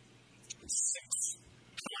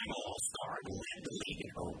 6-time All-Star, led the league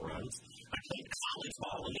in home runs. I played college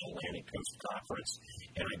ball in the Atlantic Coast Conference,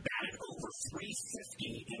 and I batted over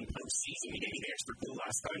 350 in postseason. We gave me the extra clue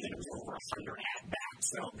last time that it was over 100 at-bats.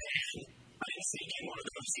 So, I didn't see in one of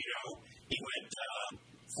those, he went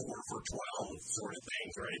 4 for 12 sort of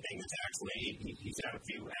things or anything that's actually, he's had a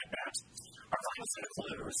few at-bats. Our final set of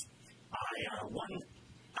clues, I've won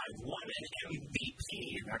an MVP.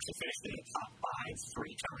 I've actually finished in the top 5 3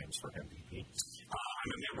 times for MVP. I'm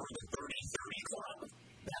a member of the 30-30 club.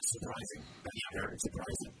 That's surprising. Yeah, very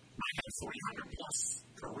surprising. I have 300 plus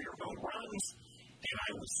career home runs, and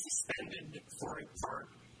I was suspended for a part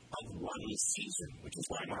of one season, which is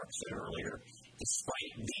why Mark said earlier,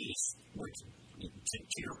 despite these, which,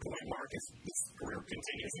 to your point, Mark, if this career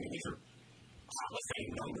continues, these are Hall of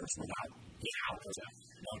Fame numbers without the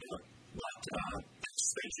output. But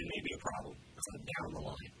suspension may be a problem down the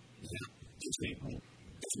line. Yeah.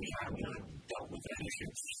 Because we have not dealt with that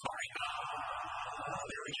issue. All right.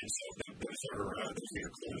 There we go. So those are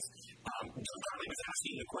your clues. Joe Carly was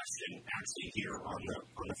asking the question actually here on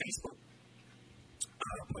the Facebook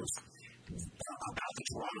post about the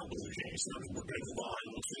Toronto Blue Jays. So we're going to move on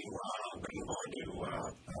to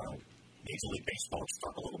Major League Baseball. Let's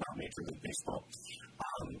talk a little about Major League Baseball.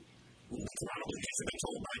 The Toronto Blue Jays have been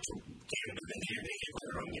told by Canada that they can't play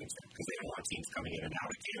their own games because they don't want teams coming in and out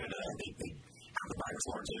of Canada. They have the virus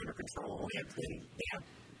largely under control. They have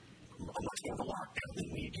a much more of a lockdown than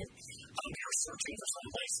we do. They are searching for some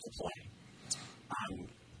place to play.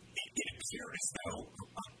 It appeared as though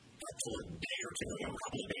until a day or two ago, a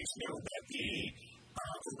couple of days ago, that the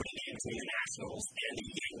opening game between the Nationals and the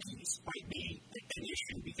Yankees might be an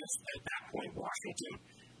issue because at that point, Washington,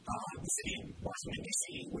 the city of Washington, D.C.,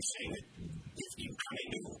 was saying that if you come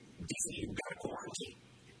into D.C., you've got to quarantine.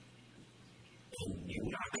 And you're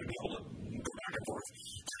not going to be able to go back and forth.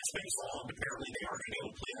 That's been solved. Apparently, they are going to be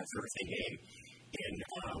able to play that Thursday game in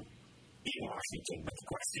Washington. But the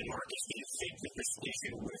question mark is, do you think that this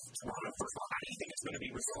issue with Toronto, first of all, how do you think it's going to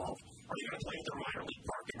be resolved? Are they going to play at their minor league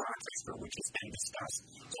park in Rochester, which has been discussed?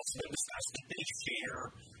 It's also been discussed that they share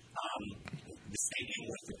the stadium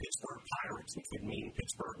with the Pittsburgh Pirates, which would mean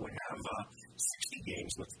Pittsburgh would have 60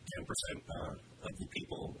 games with 10% of the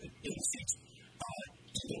people in the seats.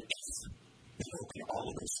 Even if they open all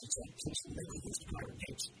of those seats, they would lose the Pirate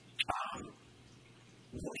games.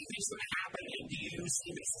 What do you think is going to happen, and do you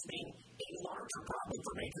see this as being a larger problem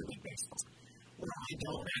for Major League Baseball? Well, I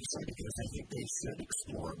don't actually, because I think they should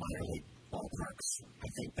explore minor league ballparks. I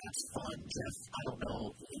think that's fun, Jeff. I don't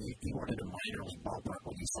know if you wanted a minor league ballpark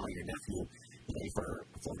when you saw your nephew play for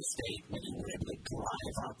Florida State, when you were able to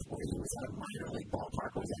drive up where he was at a minor league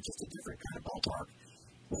ballpark, or was that just a different kind of ballpark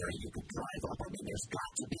where you could drive up? I mean, there's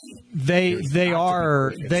got to be.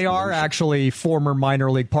 They are actually former minor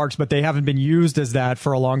league parks, but they haven't been used as that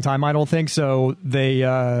for a long time. I don't think so. They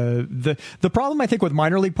the problem I think with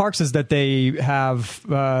minor league parks is that they have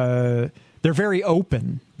they're very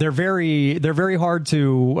open. They're very hard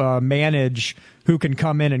to manage who can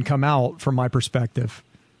come in and come out. From my perspective.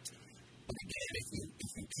 But again, if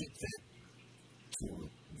you keep that to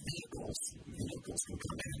vehicles can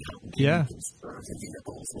come in and out. Yeah. The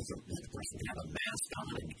vehicles with a person can have a mask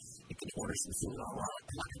on, and it can order some food online,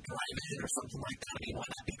 like a drive-in or something like that. I mean, why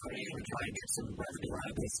not be creative and try and get some revenue out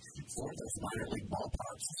of this for those minor league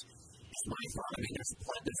ballparks? It's my thought. I mean, there's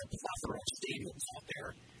a plethora of stadiums out there.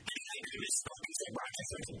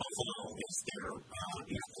 Rochester and Buffalo is their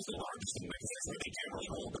the largest in Texas, where they generally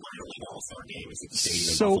hold the minor league all-star games at the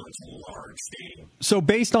stadium. So, it's a large stadium. So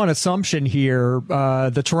based on assumption here,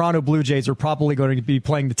 the Toronto Blue Jays are probably going to be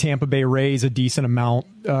playing the Tampa Bay Rays a decent amount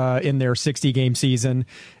in their 60-game season,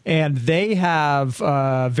 and they have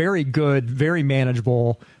very good, very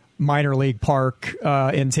manageable minor league park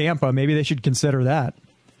in Tampa. Maybe they should consider that.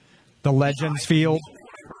 The Legends Field.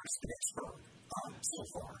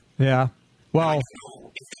 Yeah. Well, if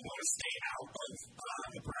they want to stay out of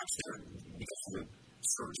perhaps because of the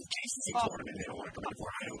surge of cases in Florida, they don't want to come out for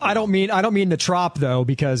I don't mean the Trop though,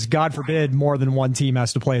 because God forbid more than one team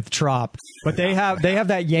has to play at the Trop. But they have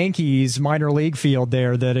that Yankees minor league field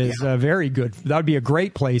there that is very good. That would be a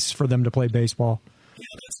great place for them to play baseball. Yeah,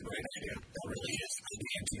 that's a great idea. That really is.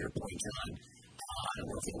 And to your point, John, I don't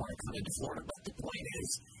know if they want to come into Florida, but the point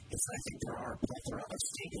is I think there are a plethora of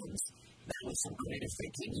stadiums that with some creative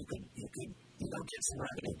thinking, you could get some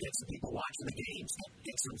revenue, get some people watching the games,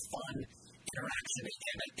 get some fun interaction,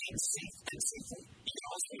 and safe. You can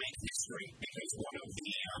also make history because one of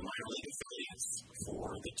the minor league affiliates for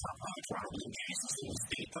the Toronto Blue Jays is in the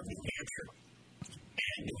state of New Hampshire.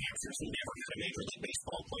 And New Hampshire's never had a Major League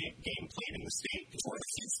Baseball game played in the state. It's one of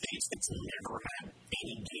the few states that's never had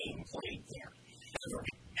any game played there.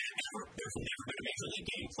 There's never been a Major League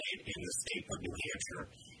game played in the state of New Hampshire.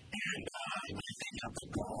 And I think of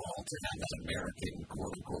the goal to have that American,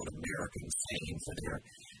 quote unquote, American saying for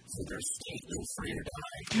their state, no free or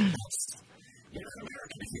die.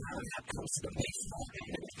 American, if you have that comes to baseball,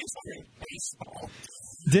 it's great baseball.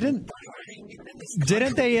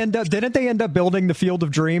 Didn't they end up building the Field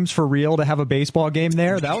of Dreams for real to have a baseball game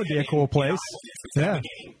there? That would be a cool place. Yeah.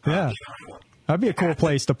 That'd be a cool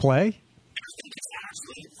place to play.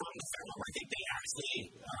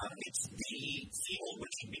 It's the field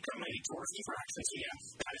which has become a tourist attraction. So,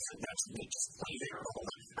 that's just play there.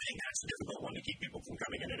 I think that's a difficult one to keep people from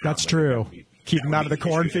coming in and out. That's true. Keep them out of the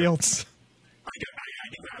cornfields. I do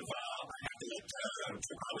have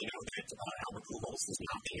to probably know that Albert Pujols is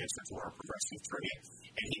not the answer to our progressive trivia,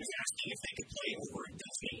 and he was asking if they could play over at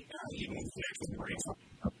Disney. He moved next to the Braves.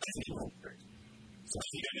 So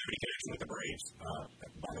he doesn't have any connection with the Braves,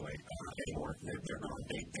 by the way, anymore. They're not.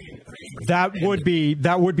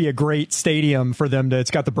 That would be a great stadium for them to.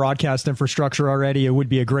 It's got the broadcast infrastructure already. It would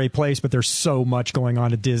be a great place, but there's so much going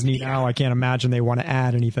on at Disney now. I can't imagine they want to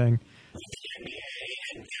add anything. With the NBA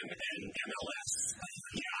and MLS,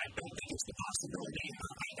 I don't think it's the possibility.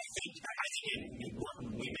 I think what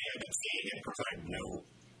we may have been seeing, and of course I have no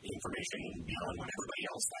information beyond what everybody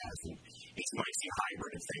else has, and you might see a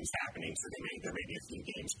hybrid of things happening, so there may be a few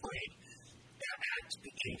games played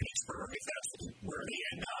in Pittsburgh. If that's where they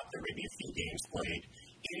end up, there may be a few games played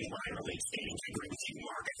in minor league stadiums. I agree with you,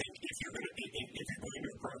 Mark. I think if you're going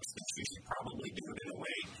to approach this, you should probably do it in a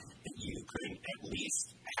way that you could at least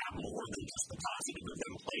have more than just the positive of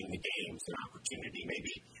them playing the games, an opportunity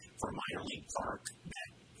maybe for a minor league park that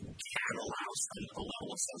can allow a level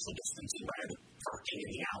of social distancing by the parking in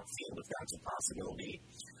the outfield, if that's a possibility.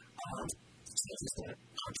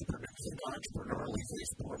 Entrepreneurially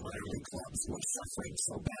faced poor minor league clubs who are suffering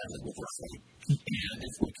so badly with their fate. And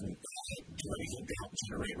if we can do anything to help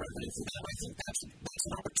generate revenue for them, I think that's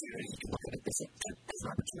an opportunity. You can look at it as an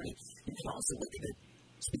opportunity. You can also look at it,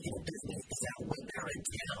 speaking of business, is that when they're in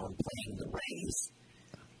town playing the Rays,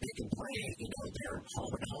 they can play, their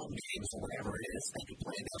home games or whatever it is, they can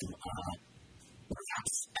play them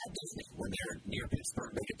perhaps at Disney. When they're near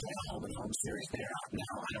Pittsburgh, they can play a home series there.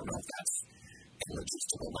 Now, I don't know if that's a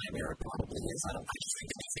logistical nightmare. It probably is. I just think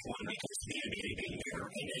that if they want to make the NBA being there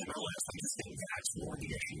in MLS, I just think that's more the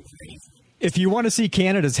issue for me. If you want to see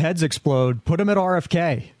Canada's heads explode, put them at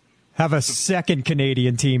RFK. Have a second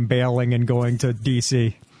Canadian team bailing and going to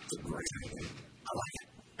D.C. That's a great idea. I like it.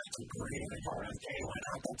 That's a great idea. RFK, why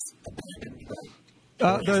not? That's abandoned.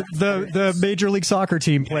 The Major League Soccer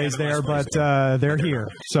team plays there, but they're here.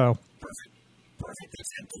 So perfect. It's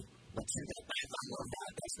empty. Let's do that. I love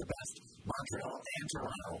that. That's the best. Montreal and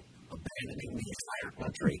Toronto abandoning the entire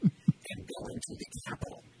country and going to the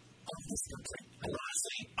capital of this country. And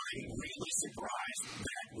honestly, I'm really surprised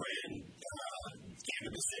that when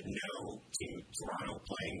Canada said no to Toronto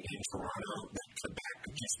playing in Toronto, that Quebec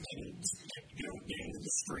just didn't get into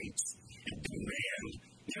the streets and demand,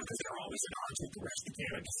 because they're always at odds with the rest of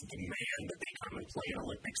Canada, just demand that they come and play at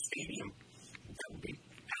Olympic Stadium. That would be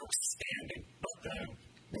outstanding. But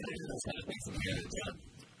that's not me from here, John.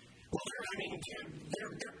 Well, they can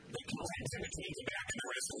land 10 teams back in the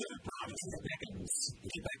rest of the provinces, Beckons,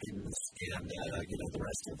 and the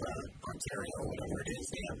rest of Ontario, whatever it is,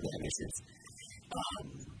 they have land issues.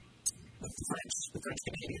 With the French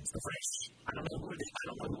Canadians, I don't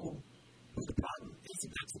know who the problem is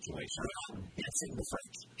in that situation. It's in the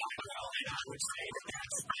French. And I would say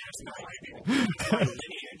that's no idea. My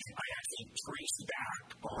lineage, I actually traced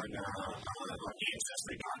back on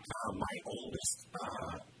Ancestry.com. My oldest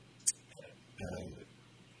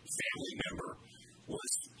family member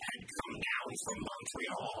had come down from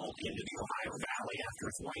Montreal into the Ohio Valley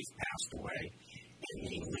after his wife passed away in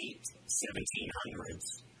the late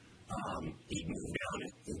 1700s. He moved down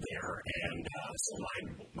there, and so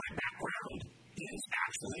my background is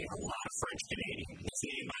actually a lot of French Canadian. His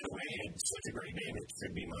name, by the way, it's such a great name. It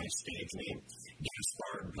should be my stage name,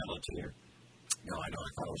 Gaspard Pelletier. No, I know, I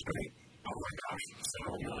thought it was great. Oh my gosh,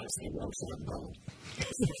 so nice. He wrote for the bone.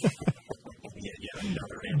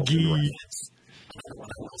 Another animal. What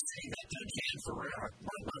I will say that Jan Ferreira,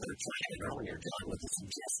 my mother, tried it earlier, John, with a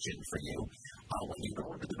suggestion for you when you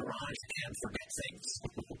go into the garage and forget things.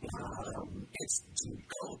 It's to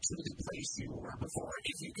go to the place you were before.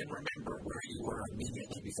 If you can remember where you were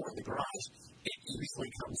immediately before the garage, it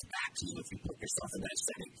usually comes back to you if you put yourself in that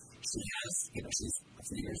setting. She's a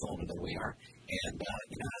few years older than we are, and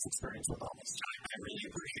has experience with all this. I really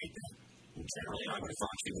appreciate that. Generally, I would have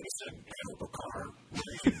thought she would have said, I hope a car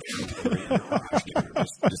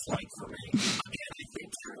just like for me. And I think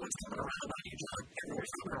everyone's coming around on you, John.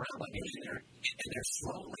 Everyone's coming around on you, and they're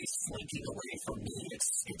slowly slinking away from me.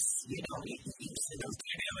 It's you see those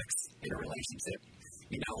dynamics in a relationship,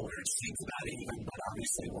 where it seems about even, but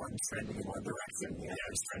obviously one's trending in one direction, the other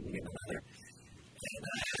is trending in another.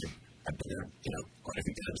 And I've been there, quite a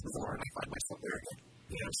few times before, and I find myself there again.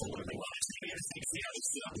 Absolutely. Well, I see how this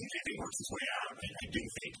behavior works its way out. I do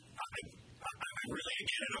think, I'm really,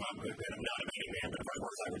 again, I'm not a betting man, but if I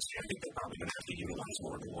was, I would say I think they're probably going to have to utilize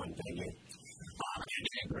more than one venue. And I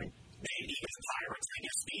agree. Even the Pirates, I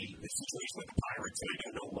guess the situation with the Pirates, and I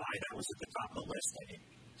don't know why that was at the top of the list. I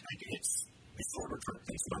think it's sort of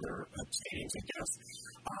than some other stadiums, I guess.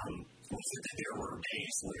 Was that there were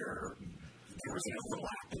days where there was an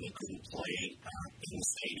overlap and they couldn't play in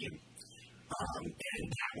the stadium.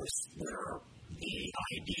 And that was where the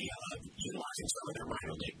idea of utilizing some of their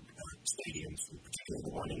minor league stadiums, particularly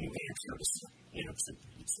the one in New Hampshire, it's a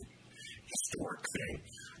historic thing.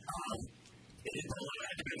 It depends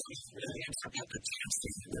on really have the chance to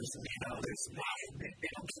there's why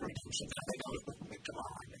they don't do redemption. They go, come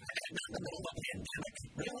on, and not in the middle of a pandemic,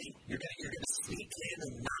 really, you're going to sneak in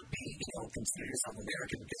and not be, consider yourself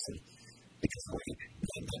American because of the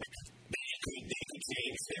pandemic. They could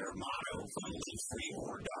change their motto from live free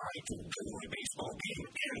or die to go to a baseball game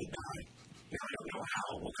and die. Now, I don't know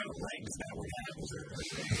what kind of legs that would have.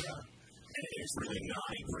 And it's really not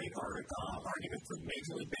a great argument for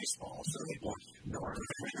Major League Baseball. So they want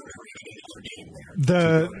another game there.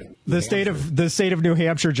 The state of New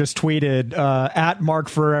Hampshire just tweeted at Mark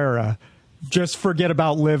Ferreira, just forget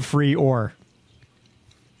about live free or.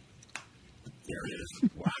 There it is.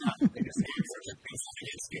 Wow. They just answered it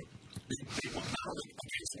against you. They want not only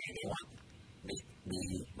against me, they want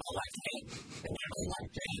my left hand. And now they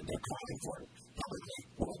like they're calling for it publicly,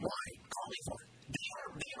 worldwide, calling for it. They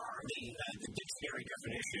are the dictionary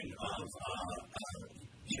definition of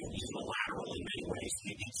unilateral in many ways.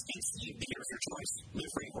 It's here's your choice,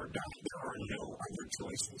 live free or die. There are no other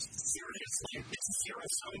choices. Seriously, it's a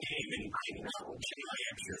zero-sum game, and I know New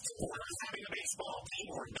Hampshire supporters having a baseball team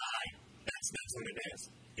or die. That's what it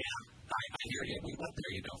is. Yeah, I hear you. We went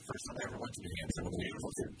there, first time I ever went to New Hampshire when we were in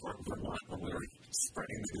Vermont when we were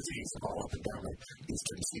spreading the disease all up and down the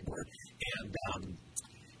eastern seaboard. And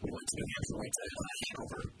we went to New Hampshire, went to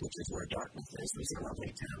Hanover, which is where Dartmouth is. It was a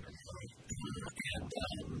lovely town. And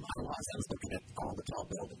I was looking at all the tall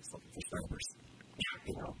buildings, looking for snipers.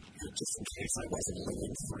 Just in case I wasn't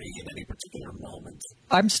living free in any particular moment.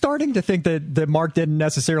 I'm starting to think that Mark didn't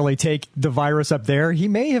necessarily take the virus up there. He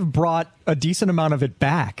may have brought a decent amount of it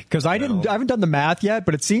back because I haven't done the math yet,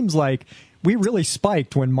 but it seems like we really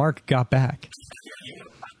spiked when Mark got back. You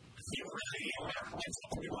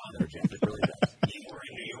were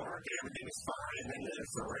in New York, everything was fine, and then the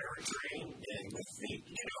Ferrari train, and with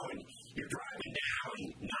and you're driving down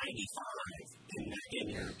 95 in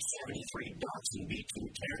your 73 Datsun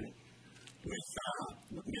B210 with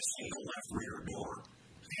missing the left rear door,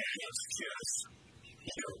 and it's just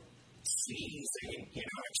seizing,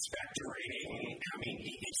 expectorating. I mean,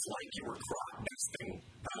 it's like you were crop dusting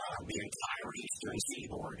the entire eastern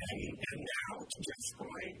seaboard, and now to this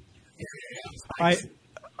point,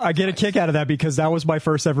 I get a kick out of that because that was my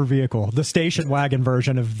first ever vehicle, the station wagon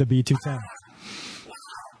version of the B210. I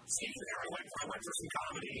went for some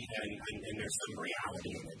comedy, and there's some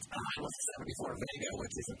reality in it. I was a 74 Vega,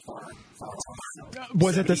 which is a car.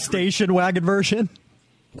 Was it the station wagon version?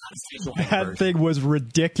 Not a station wagon That version. thing was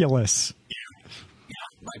ridiculous. Yeah,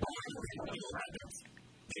 my boy,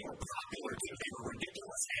 they were popular too. They were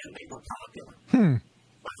ridiculous, and they were popular.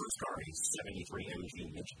 My first car is 73 MG.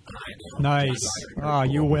 Nice. Ah,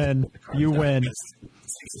 you win. You win.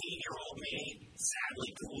 16-year-old me,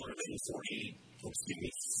 sadly cooler than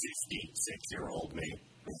 66-year-old me.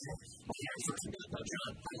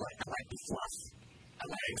 John, I like the fluff. I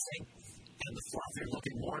like everything. And the fluff, they're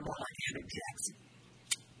looking more and more like Andrew Jackson.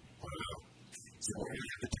 So we're going to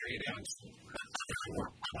have to tear you down.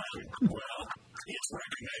 Well, it's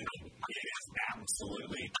recommended. It is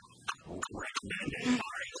absolutely recommended. All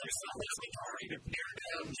right, let's not listening to Ari to tear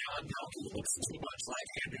down John Pelkey. Looks too much like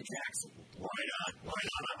Andrew Jackson. Why not? Why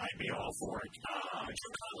not? I'd be all for it. Joe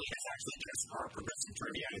Conley has actually just our progressive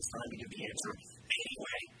trivia. It's time to give the answer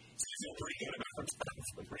anyway. So I feel pretty good about it.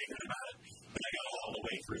 But I go all the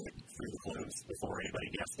way through the clues before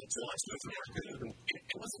anybody guessed it. So let's go through our clue.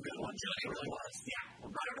 It was a good one, John. It really was.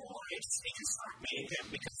 Yeah. I don't know why. It just struck me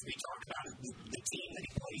because we talked about the team that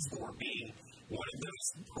he plays for being one of those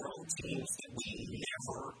pro teams that we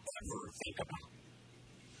never, ever think about.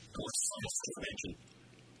 Unless someone else mentioned.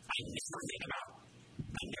 I never think about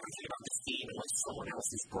this team unless someone else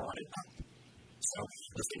has brought it up. So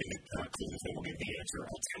let's give you the clues that will give the answer.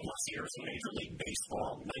 10 plus years in Major League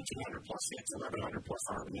Baseball, 1,900 plus hits, 1,100 plus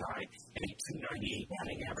RBI, and a 298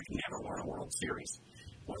 batting average. Never won a World Series.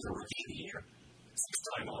 Was a Rookie of the Year.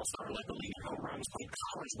 6-time All-Star, led the league in home runs, played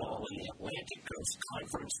college ball in the Atlantic Coast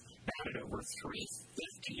Conference, batted over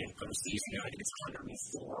 350 in postseason. I think it's 104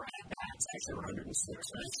 at-bats, actually 106.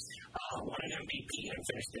 Won an MVP and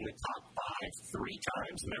finished in the top 5 3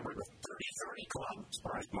 times. Member of the 30-30 club,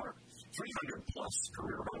 surprise mark. 300-plus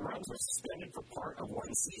career home runs, was suspended for part of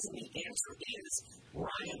one season. The answer is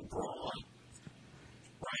Ryan Braun.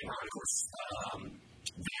 Ryan Braun, of course,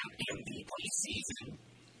 that MVP season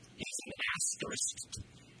is an asterisk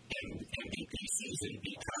MVP season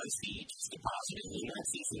because he just deposited in that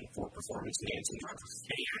season for performance-enhancing drugs.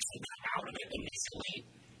 And he actually got out of it initially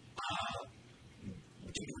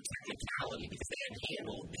due to a technicality because they had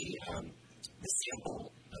handled the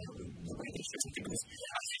sample the way they should.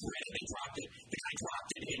 They dropped it. The guy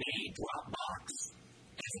dropped it in a drop box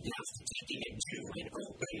as opposed to taking it to an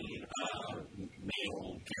open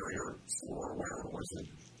mail carrier for where it was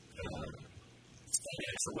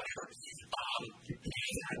or whatever. I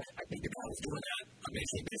think the guy was doing that.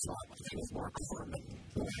 Amazing baseball. I think it was Mark Foreman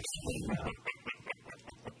who actually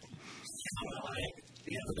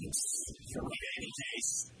the evidence for any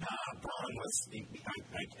case. Braun was,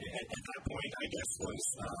 at that point, I guess, was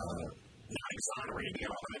not exonerated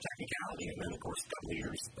beyond the technicality. And then, of course, a couple of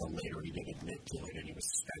years later, he did admit to it and he was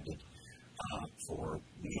suspended for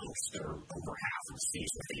most or over half of the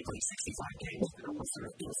season. I think he played 65 games. It was a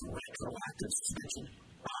retroactive suspension.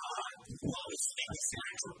 It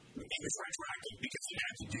was retroactive because it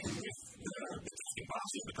had to do with the testing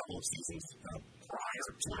positive a couple of seasons prior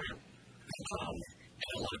to it.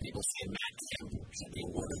 And a lot of people say Matt Kemp should be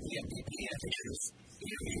awarded the MVP. I think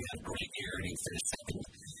he had a great year and he finished second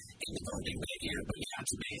in the voting that year. But yeah,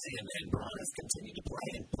 it's amazing. And then Braun has continued to play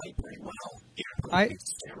and play pretty well.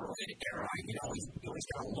 Steroid era. You always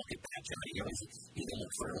got to look at that, Johnny. You can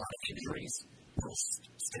look for a lot of injuries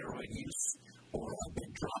post-steroid use or a big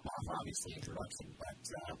drop-off, obviously, introduction. But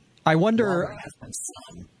I wonder. I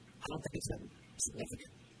don't think it's been significant.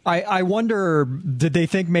 I wonder, did they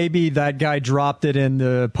think maybe that guy dropped it in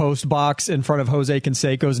the post box in front of Jose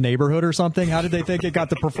Canseco's neighborhood or something? How did they think it got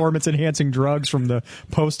the performance-enhancing drugs from the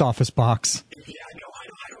post office box? Yeah, I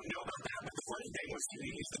don't know about that, but the funny thing was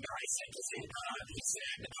the guy said he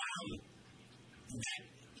said that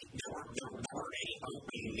there weren't any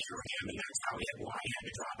open near him, and that's how he had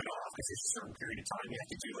to drop it off, because there's a certain period of time you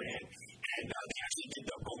have to do it in. And they actually did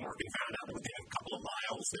the homework and found out that within a couple of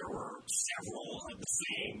miles there were several of the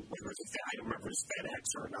same, whether it was I don't remember if it was FedEx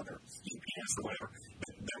or another UPS or whatever,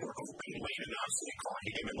 that were open late enough, so they caught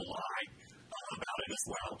him in the lie about it as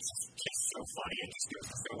well. It's just so funny. It just goes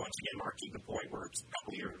to show once again, Mark, to the point where it's a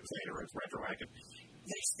couple of years later, it's retroactive.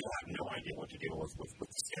 They still have no idea what to do with the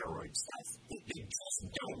steroid stuff. They just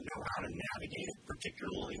don't know how to navigate it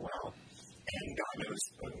particularly well. And God knows,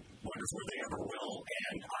 wonders where they ever will.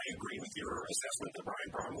 And I agree with your assessment that Ryan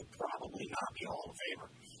Braun will probably not be Hall of Famer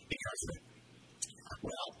because of it.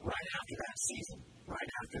 Well, right after that season, right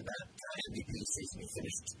after that MVP season, he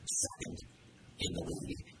finished second in the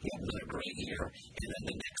league. He had another great year, and then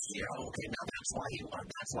the next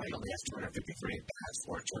has 253 at-bats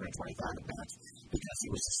or 225 at-bats because he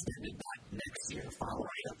was suspended that next year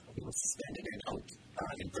following up. He was suspended in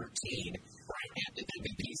 13, right? And the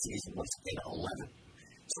MVP season was in 11.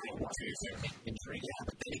 So it wasn't his injury, yeah,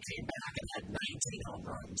 but then he came back and had 19 home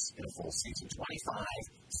runs in a full season, 25,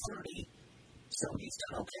 30. So he's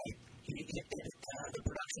done okay. He hit the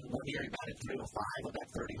production 1 year, he batted 305 of that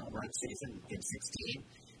 30 home run season in 16,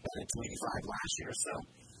 batted 285 last year. So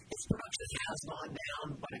his production has gone down,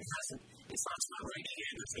 but it hasn't. It's not Brady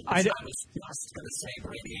Anderson. I was just going to say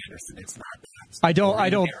Brady Anderson. It's not that.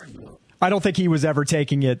 I don't think he was ever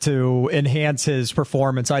taking it to enhance his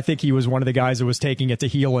performance. I think he was one of the guys that was taking it to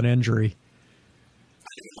heal an injury.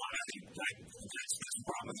 I think that's the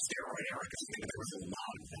problem with the steroid era because there was a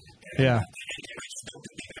lot of that. Yeah. And I still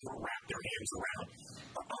think they ever wrap their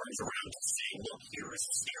arms around saying, look, here is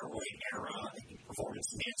the steroid era,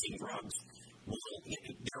 performance-enhancing drugs. Well,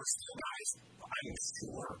 there are still guys, I'm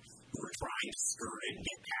sure, who are trying to skirt and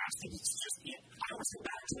get past it. It's just, I was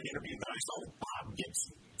back to an interview that I saw with Bob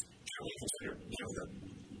Gibson, generally considered,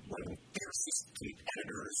 one of the fiercest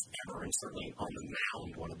editors ever, and certainly on the mound,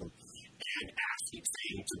 one of them, and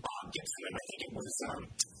saying to Bob Gibson, and I think it was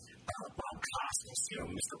Bob Costas,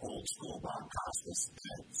 Mr. Old School Bob Costas,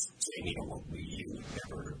 saying, you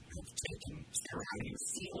never have taken steroids. How do you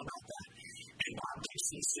feel about that? And Bob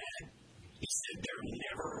Gibson said, there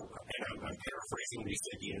never, and I'm paraphrasing, but he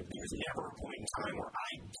said, there's never a point in time where I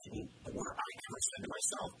ever said to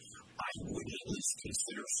myself, I would at least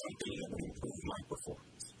consider something that would improve my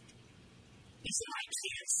performance. He said, I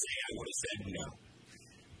can't say I would have said no.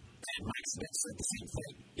 And Mike Smith said the same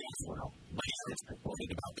thing as well. Mike Smith's been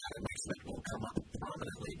quoted about that, and Mike Smith will come up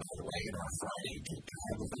prominently, by the way, in our Friday deep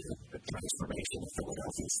dive of the transformation of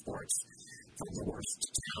Philadelphia sports from the worst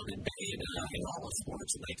town in all of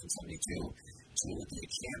sports in 1972 to the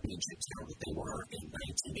championship town that they were in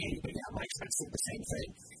 1980. But yeah, Mike Smith said the same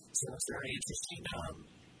thing. So it's very interesting.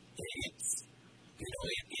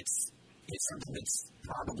 It's something that's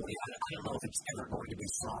probably, I don't know if it's ever going to be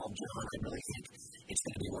solved, John. I really think it's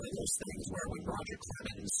going to be one of those things where when Roger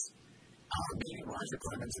Clemens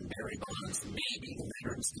and Barry Bonds, maybe the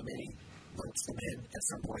Veterans Committee votes them in at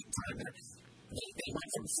some point in time. They went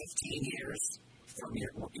from 15 years from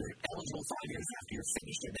you're eligible 5 years after you're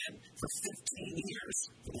finished, and then for 15 years,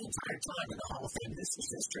 for the entire time in the Hall of Fame, this is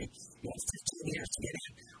history, you had 15 years to get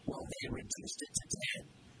in. Well, they reduced it to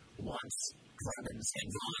 10 once Clemens and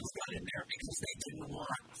Bonds got in there because they didn't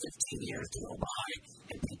want 15 years to go by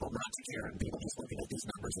and people not to care and people just looking at these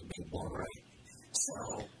numbers and being blown away. So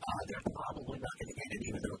they're probably not going to get it,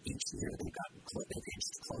 even though each year they've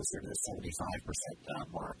inched closer to the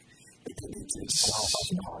 75% mark. They didn't qualify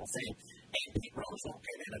for the Hall of Fame. And Pete Rose won't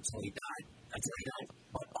get in until he died.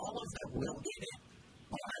 But all of them will get in.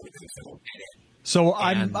 But I would think they will get in. So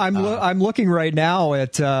I'm looking right now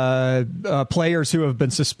at players who have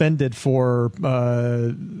been suspended from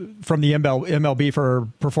the MLB for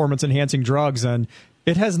performance enhancing drugs, and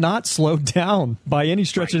it has not slowed down by any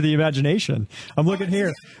stretch of the imagination. I'm looking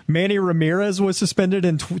here. Manny Ramirez was suspended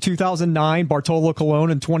in 2009. Bartolo Colon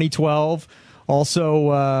in 2012.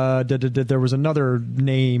 Also, there was another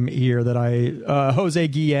name here that Jose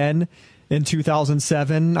Guillen in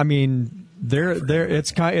 2007. I mean,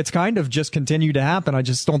 it's kind of just continued to happen. I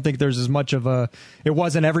just don't think there's as much of it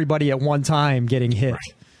wasn't everybody at one time getting hit.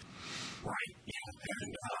 Right. Yeah.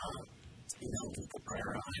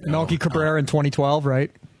 And Melky Cabrera in 2012,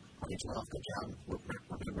 right? 2012, good job.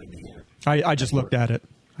 Remember the year. I just looked at it.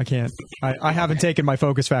 I can't. I haven't taken my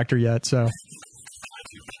focus factor yet, so.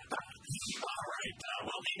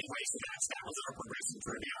 That was our progressive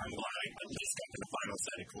trivia. I'm glad I at least got to the final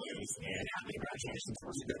set of clues. And congratulations. It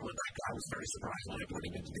was a good one. That guy was very surprised when I put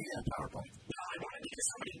him into the PowerPoint. I wanted to get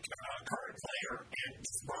somebody, current player, and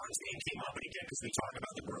Bonds name came up, and again, because we talk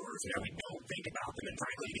about the Brewers, we don't think about them. And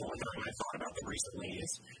frankly, the only time I thought about them recently is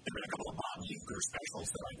there have been a couple of Bob Uecker specials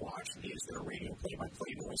that I've watched. He is their radio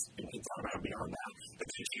play-by-play voice, and he thought about it beyond that. But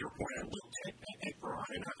then to your point, I looked at Braun,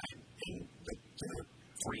 and the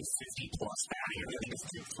 350 plus value. I think it's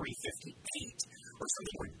 358 or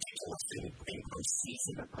something ridiculous in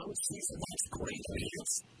postseason. That's great. I mean,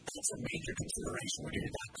 it's a major consideration when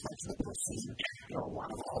you're that close to the postseason. One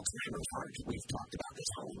of all-timers, we've talked about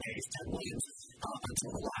this all days. Ted Williams,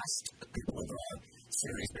 until the last people of the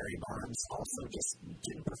series, Barry Bonds, also just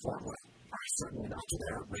didn't perform well. Certainly not to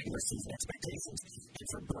their regular season expectations.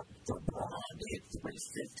 And for Braun to hit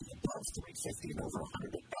 350, above 350, and over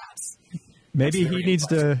 100 at bats. Maybe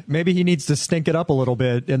he needs to stink it up a little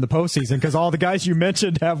bit in the postseason because all the guys you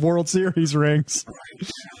mentioned have World Series rings. Right.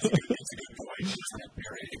 That's a good point.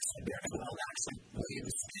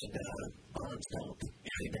 Williams and Bonds don't.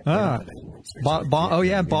 Oh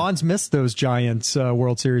yeah, Bonds missed those Giants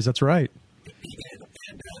World Series. That's right.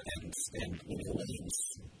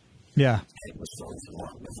 Yeah.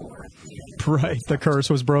 Right. The curse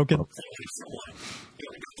was broken.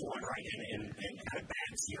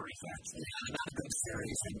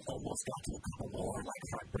 Series and almost got to a couple more like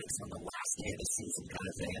heartbreaks on the last day of the season kind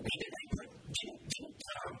of thing. I mean, didn't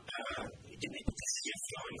they put this shift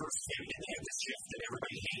on versus him? Didn't they have this shift that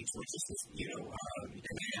everybody hates, which is this,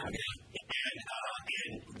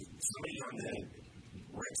 and somebody on the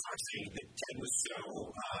Red Sox saying that Ted was so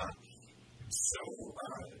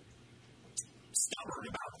stubborn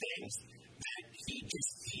about things that he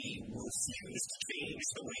refused to change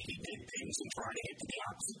the way he did things and try to hit to the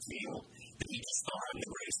opposite field. He just thought I'm the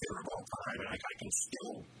greatest hitter of all time, and I can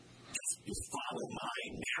still just follow my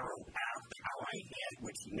narrow path to how I hit,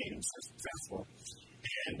 which made him so successful.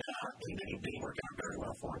 And then it didn't work out very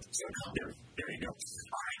well for him. So there you go.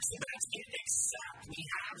 All right, so that's it. Except we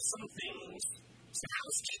have some things, some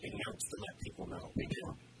housekeeping notes to let people know. We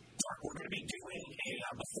do. We're going to be doing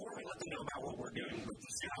before we let them know about what we're doing with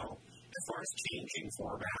the show, as far as changing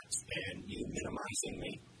formats and you minimizing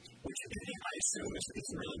me, which I assume is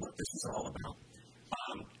really what this is all about.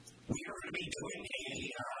 We are going to be doing a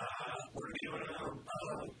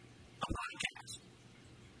podcast.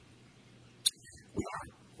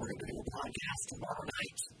 We're going to do a podcast tomorrow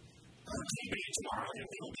night. Maybe tomorrow,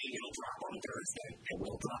 it'll drop on Thursday. It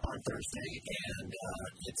will drop on Thursday, and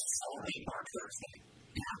it's Salty Park Thursday.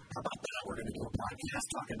 Yeah, how about that? We're going to do a podcast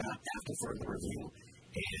talking about After Further Review,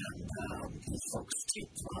 and these folks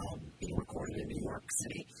keep being recorded in New York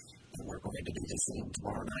City. And we're going to do this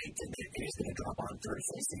tomorrow night, and it is going to drop on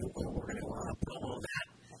Thursday, so we're going to promo that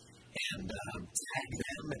and tag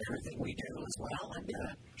them and everything we do as well. And it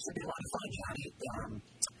should be a lot of fun, Johnny.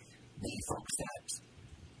 The folks that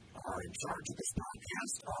are in charge of this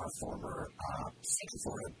podcast are former Central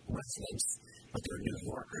Florida residents, but they're New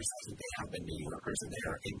Yorkers. They have been New Yorkers, and they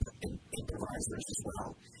are improvisers as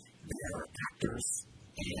well. They're actors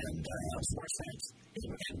and sports fans.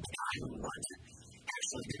 And the guy who runs it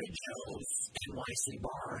actually did a Joe's NYC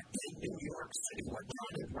bar in New York City, what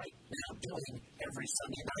John is right now doing every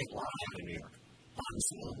Sunday night live in New York.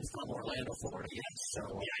 From Orlando, Florida, yes. So,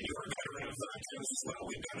 yeah, you're a veteran of Joe's as well.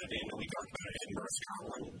 We've done it we talked about it in Edinburgh,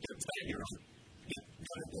 Scotland. You're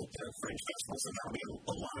done it at the Fringe Festival, so that'll be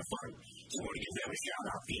a lot of fun. So, I want to give them a shout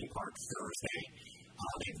out. Theme Park Thursday.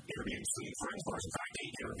 They've interviewed some friends of ours. In fact, they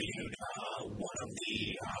interviewed one of the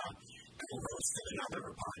hosts of another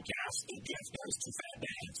podcast that Jeff does, Too Fat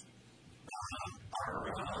Dads.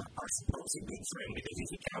 Our supposed good friend, because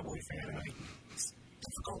he's a Cowboy fan, and it's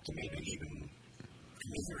difficult to maybe even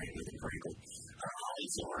commiserate with him, frankly. Ollie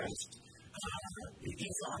Flores,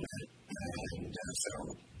 he's on it, and so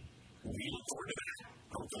we look forward to that.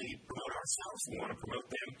 Hopefully, promote ourselves. We want to promote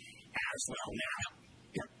them as well. Now,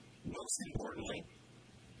 most importantly,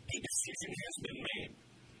 a decision has been made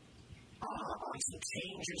on some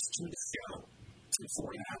changes to the show.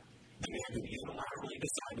 Before that, the man who unilaterally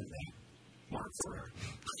decided that, Mark Ferrer.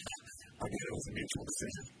 Again, it was a mutual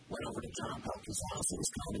decision. Went over to John Pelkey's house. He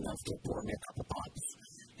was kind enough to pour me a cup of pops.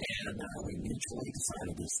 And we mutually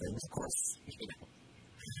decided these things. Of course,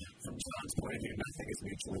 from John's point of view, nothing is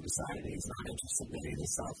mutually decided. He's not interested in any of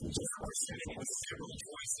this stuff. He's just sitting with several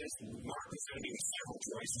choices. Mark was going to give me several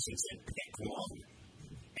choices. He said, pick one.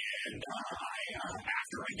 And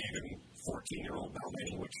after I gave him 14-year-old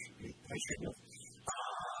Balmain, which I shouldn't have,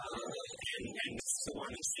 and this is the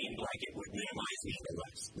one that seemed like it would minimize me the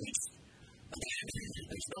less.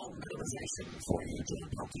 There's no minimization for you, John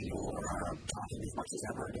Pelkey, who are talking as much as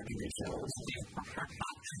ever in any of your shows,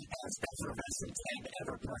 as effervescent and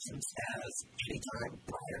ever-present as any time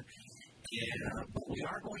prior. But we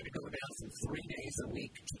are going to go down from 3 days a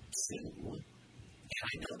week to 2. And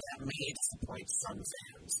I know that may disappoint some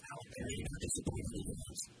fans out there, disappoint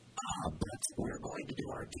others. But we're going to do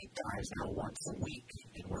our deep dives now once a week,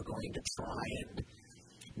 and we're going to try and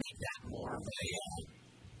make that more of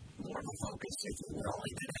a focus, if you will,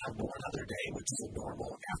 and then have one other day, which is a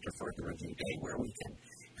normal After Further Review day, where we can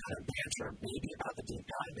kind of banter maybe about the deep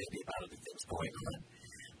dive, maybe about other things going on.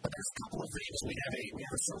 But there's a couple of things. We have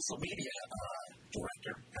a social media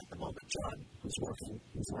director at the moment, John, who's working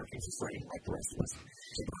for free like the rest of us.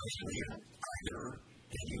 Either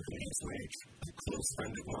a close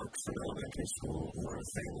friend of Mark's from elementary school or a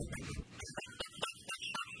family member.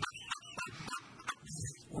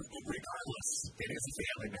 Regardless, it is a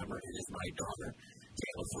family member. It is my daughter,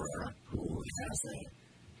 Taylor Ferreira, who has a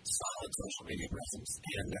solid social media presence.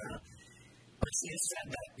 And but she has said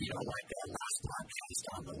that, like last podcast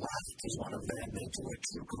on the left is one of them. They do a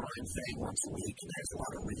true crime thing once a week, and there's a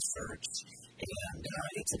lot of research. And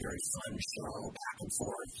it's a very fun show, back and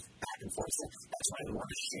forth. So that's why we want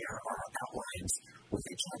to share our outlines with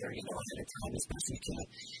each other, ahead of time as best we can.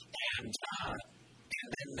 And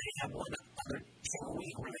then they have one other show a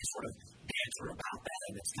week where they sort of banter about that,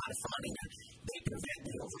 and it's kind of fun. And they prevent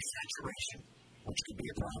the oversaturation, which could be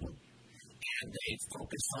a problem. And they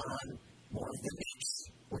focus on more of the niche,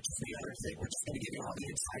 which is the other thing. We're just going to give you all the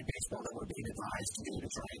inside baseball that we're being advised to do to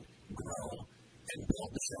try and grow and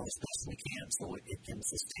build the show as best we can so it can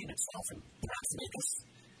sustain itself and perhaps make us.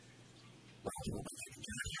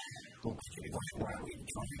 We'll be going where we can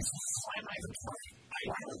try to find my own try.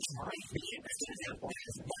 I will try to be an example.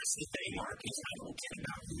 That's the thing, Mark, is I don't care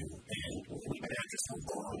about you. And we've been at this for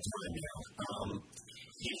a long time now.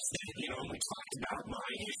 You said, we talked about my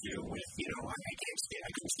issue with, I couldn't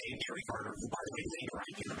stand Gary Carter, who, by the way, later I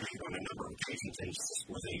interviewed on a number of occasions and just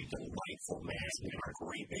was a delightful man and a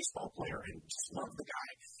great baseball player and just loved the guy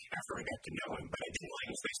after I got to know him. But I didn't like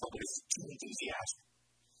his baseball because he was too enthusiastic.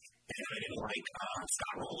 And I didn't like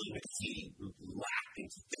Scott Rowland because he lacked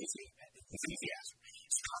enthusiasm.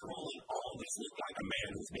 Scott Rowland always looked like a man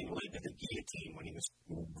who was being led to the guillotine when he was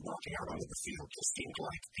walking out onto the field. It just seemed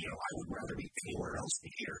like, I would rather be anywhere else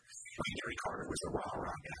than here. Gary Carter was a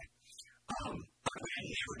rah-rah guy. By the way, I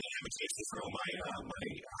never did have a chance to throw my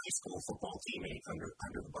high school football teammate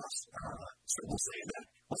under the bus. So we'll save that.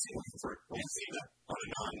 We'll save that on a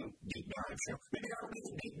non-deep dive show. Maybe that'll be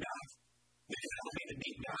the deep dive. Because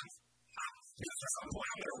at some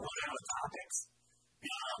point I'm going to run out of topics.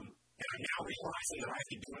 And I'm now realizing that I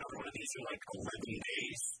have to do another one of these in like 11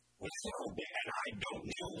 days. And I don't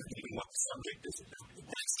know even what the subject is.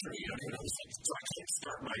 That's true. So I can't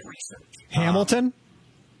start my research. Hamilton?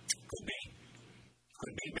 Could be.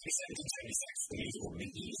 Maybe 1776. The music will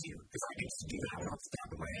be easier because I can just do that off the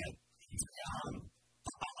top of my head.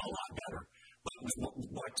 A lot better. But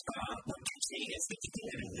what gets me is that you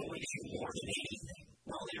can annoy you more than anything.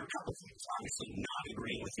 Well, there are a couple of things. Obviously, not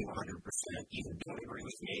agreeing with you 100%, either don't agree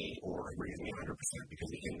with me or agree with me 100%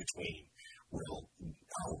 because the in-between will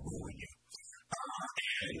ruin you.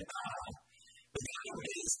 But the other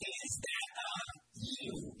is that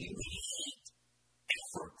you need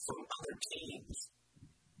effort from other teams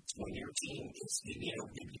when your team is,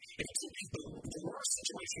 the worst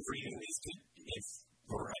situation for you is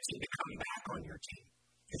for a team to come back on your team.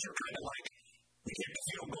 Because you're kind of like, we get the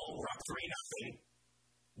field goal, we're up 3-0,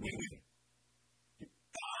 we win.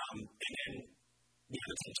 And then the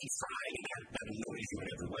other team keeps trying, and that annoys you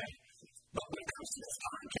in every way. But when it comes to this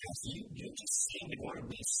podcast, you just seem to want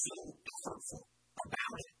to be so effortful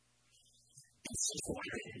about it. And so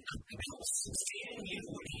wondering, how sustain you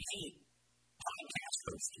when you hate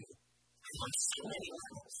podcasters do. On so many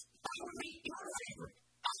levels, I would be your favorite.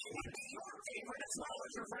 I would be your favorite as well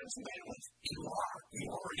as your friends and families. You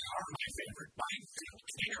already are my favorite. My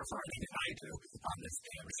favorite Friday that I do on this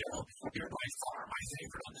damn show. You're by far my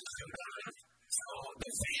favorite on this show. So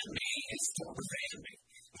the fan me is still the fan me.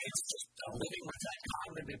 It's just living with that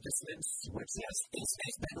cognitive dissonance, which has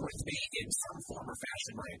been with me in some form or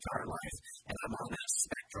fashion my entire life. And I'm on that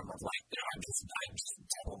spectrum of like, I'm just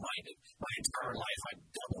double-minded. My entire life, I'm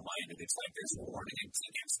double-minded. It's like there's warnings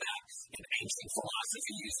against that in ancient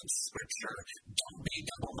philosophies and scripture. Don't be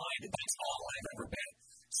double-minded. That's all I've ever been.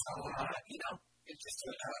 So, it's just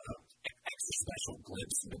an extra special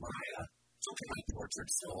glimpse into my tortured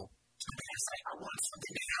soul. I want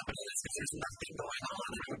something to happen to this because there's nothing going on,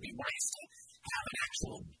 and it would be nice to have an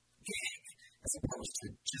actual gig as opposed to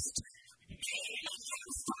just being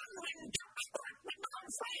fun and that kind of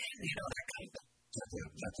thing.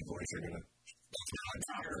 That's the voice you're going to I'm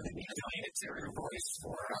tired of the interior voice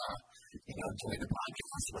for doing the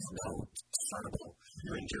podcast with no discernible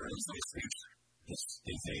endurance speech.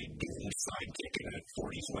 It's a dual sidekick in a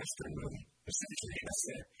 40s Western movie. Essentially, that's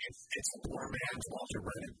it. It's a poor man's Walter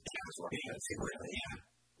Brennan. That's what he is. Really, yeah.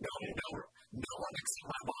 No one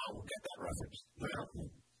except my mom will get that reference. Well,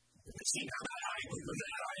 see, now that I agree with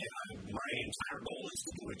that, my entire goal is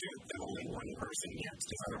to do a joke that only one person gets,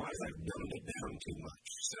 because otherwise I've dumbed it down too much.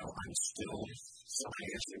 So I'm still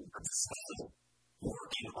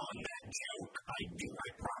working on that joke. I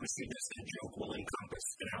promise you this, that joke will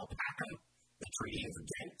encompass an alpaca, the Treaty of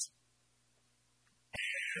Ghent,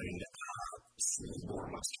 and smooth bore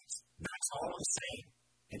mustache. That's all I'm saying.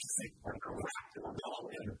 It's just like, we're going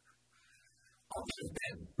in. Although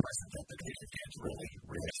then, President, the Treaty of Ghent really,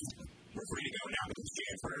 we're free to go now because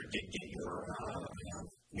Jennifer did get your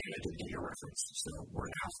reference. So we're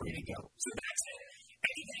now free to go. So that's it.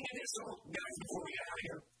 Anything additional, guys, before we get out of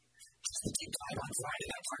here? Just a deep dive on Friday.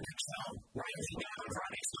 That's our next show. Right as you get on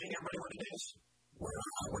Friday, explain everybody what it is. We're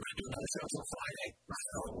not doing another show until Friday.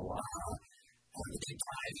 So, the Deep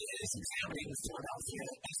Dive is examining Philadelphia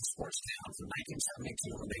as a sports town from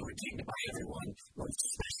 1972 when they were deemed by everyone,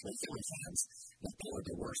 especially Philly fans, that they were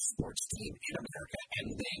the worst sports team in America,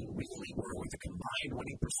 and they really were, with a combined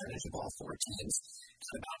winning percentage of all four teams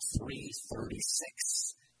at about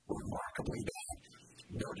 .336, remarkably bad,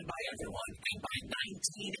 noted by everyone, and by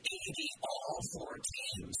 1980, all four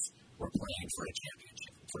teams were playing for a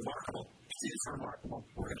championship. It's remarkable. It is remarkable.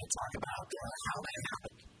 We're going to talk about how that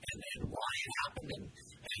happened and why it happened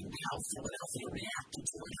and how Philadelphia reacted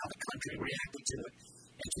to it, how the country reacted to it.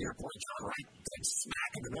 And to your point, John, right, that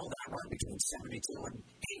smack in the middle of that run between 72 and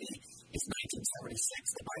 80 is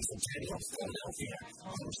 1976. The Bicentennial Philadelphia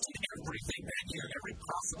hosted everything that year, every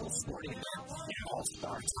possible sporting event, an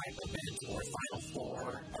all-star type event or Final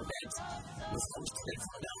Four event was hosted in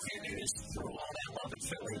Philadelphia. News through all that love in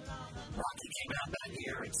Philly. Rocky came out that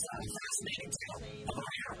year. It's a fascinating tale of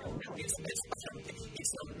America. Really, it's an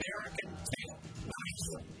American tale. Nice.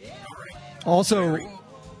 All right.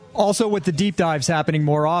 Also, with the deep dives happening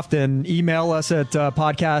more often, email us at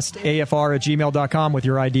podcastafr@gmail.com with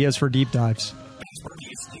your ideas for deep dives.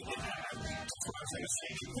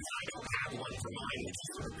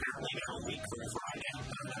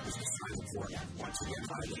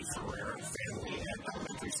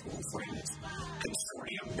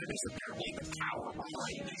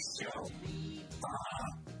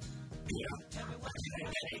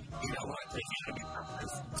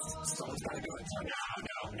 Someone's got to do it.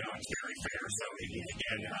 No, it's very fair. So,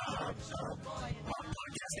 again,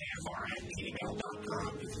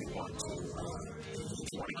 podcastafr@gmail.com if you want to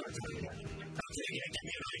go to it. Okay, give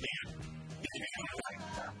me an idea.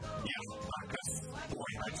 Yeah, because,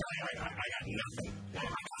 boy, I tell you, I got nothing. All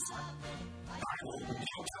right, well,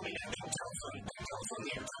 don't tell me that. Don't tell me here. Don't tell me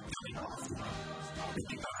off. All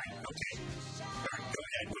right, okay. All right, go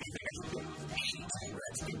ahead. What do you think I should do? 82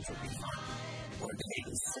 Redskins would be fun. Or the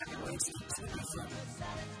 87 Redskins would be fun.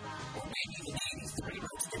 Or maybe the 83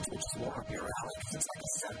 Redskins, which is more up your alley, because it's like a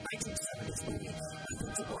 1970s movie. I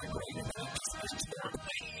think it's more great and that just makes it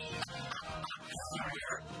everything.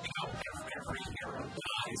 Every hero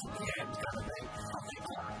dies at the end, kind of thing. I think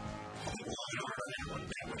that would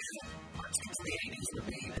Redskins in the 80s would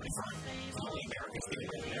be pretty fun. The only American game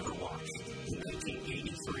I ever watched in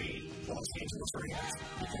 1983 Los Angeles Raiders,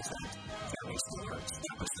 because that was the hurts.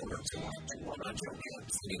 That was the hurts and one on Joe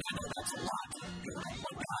Gibbs. I know that's a lot.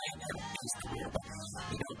 One guy in his career, but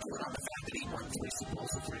put on the fact that he won 3 Super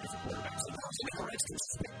Bowls with 3 different quarterbacks. And the Redskins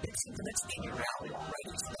is big Dixon for next in your rally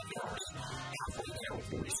already, so that you're already halfway there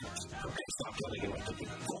with your research. Okay, stop telling you what to do.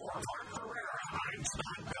 Go on.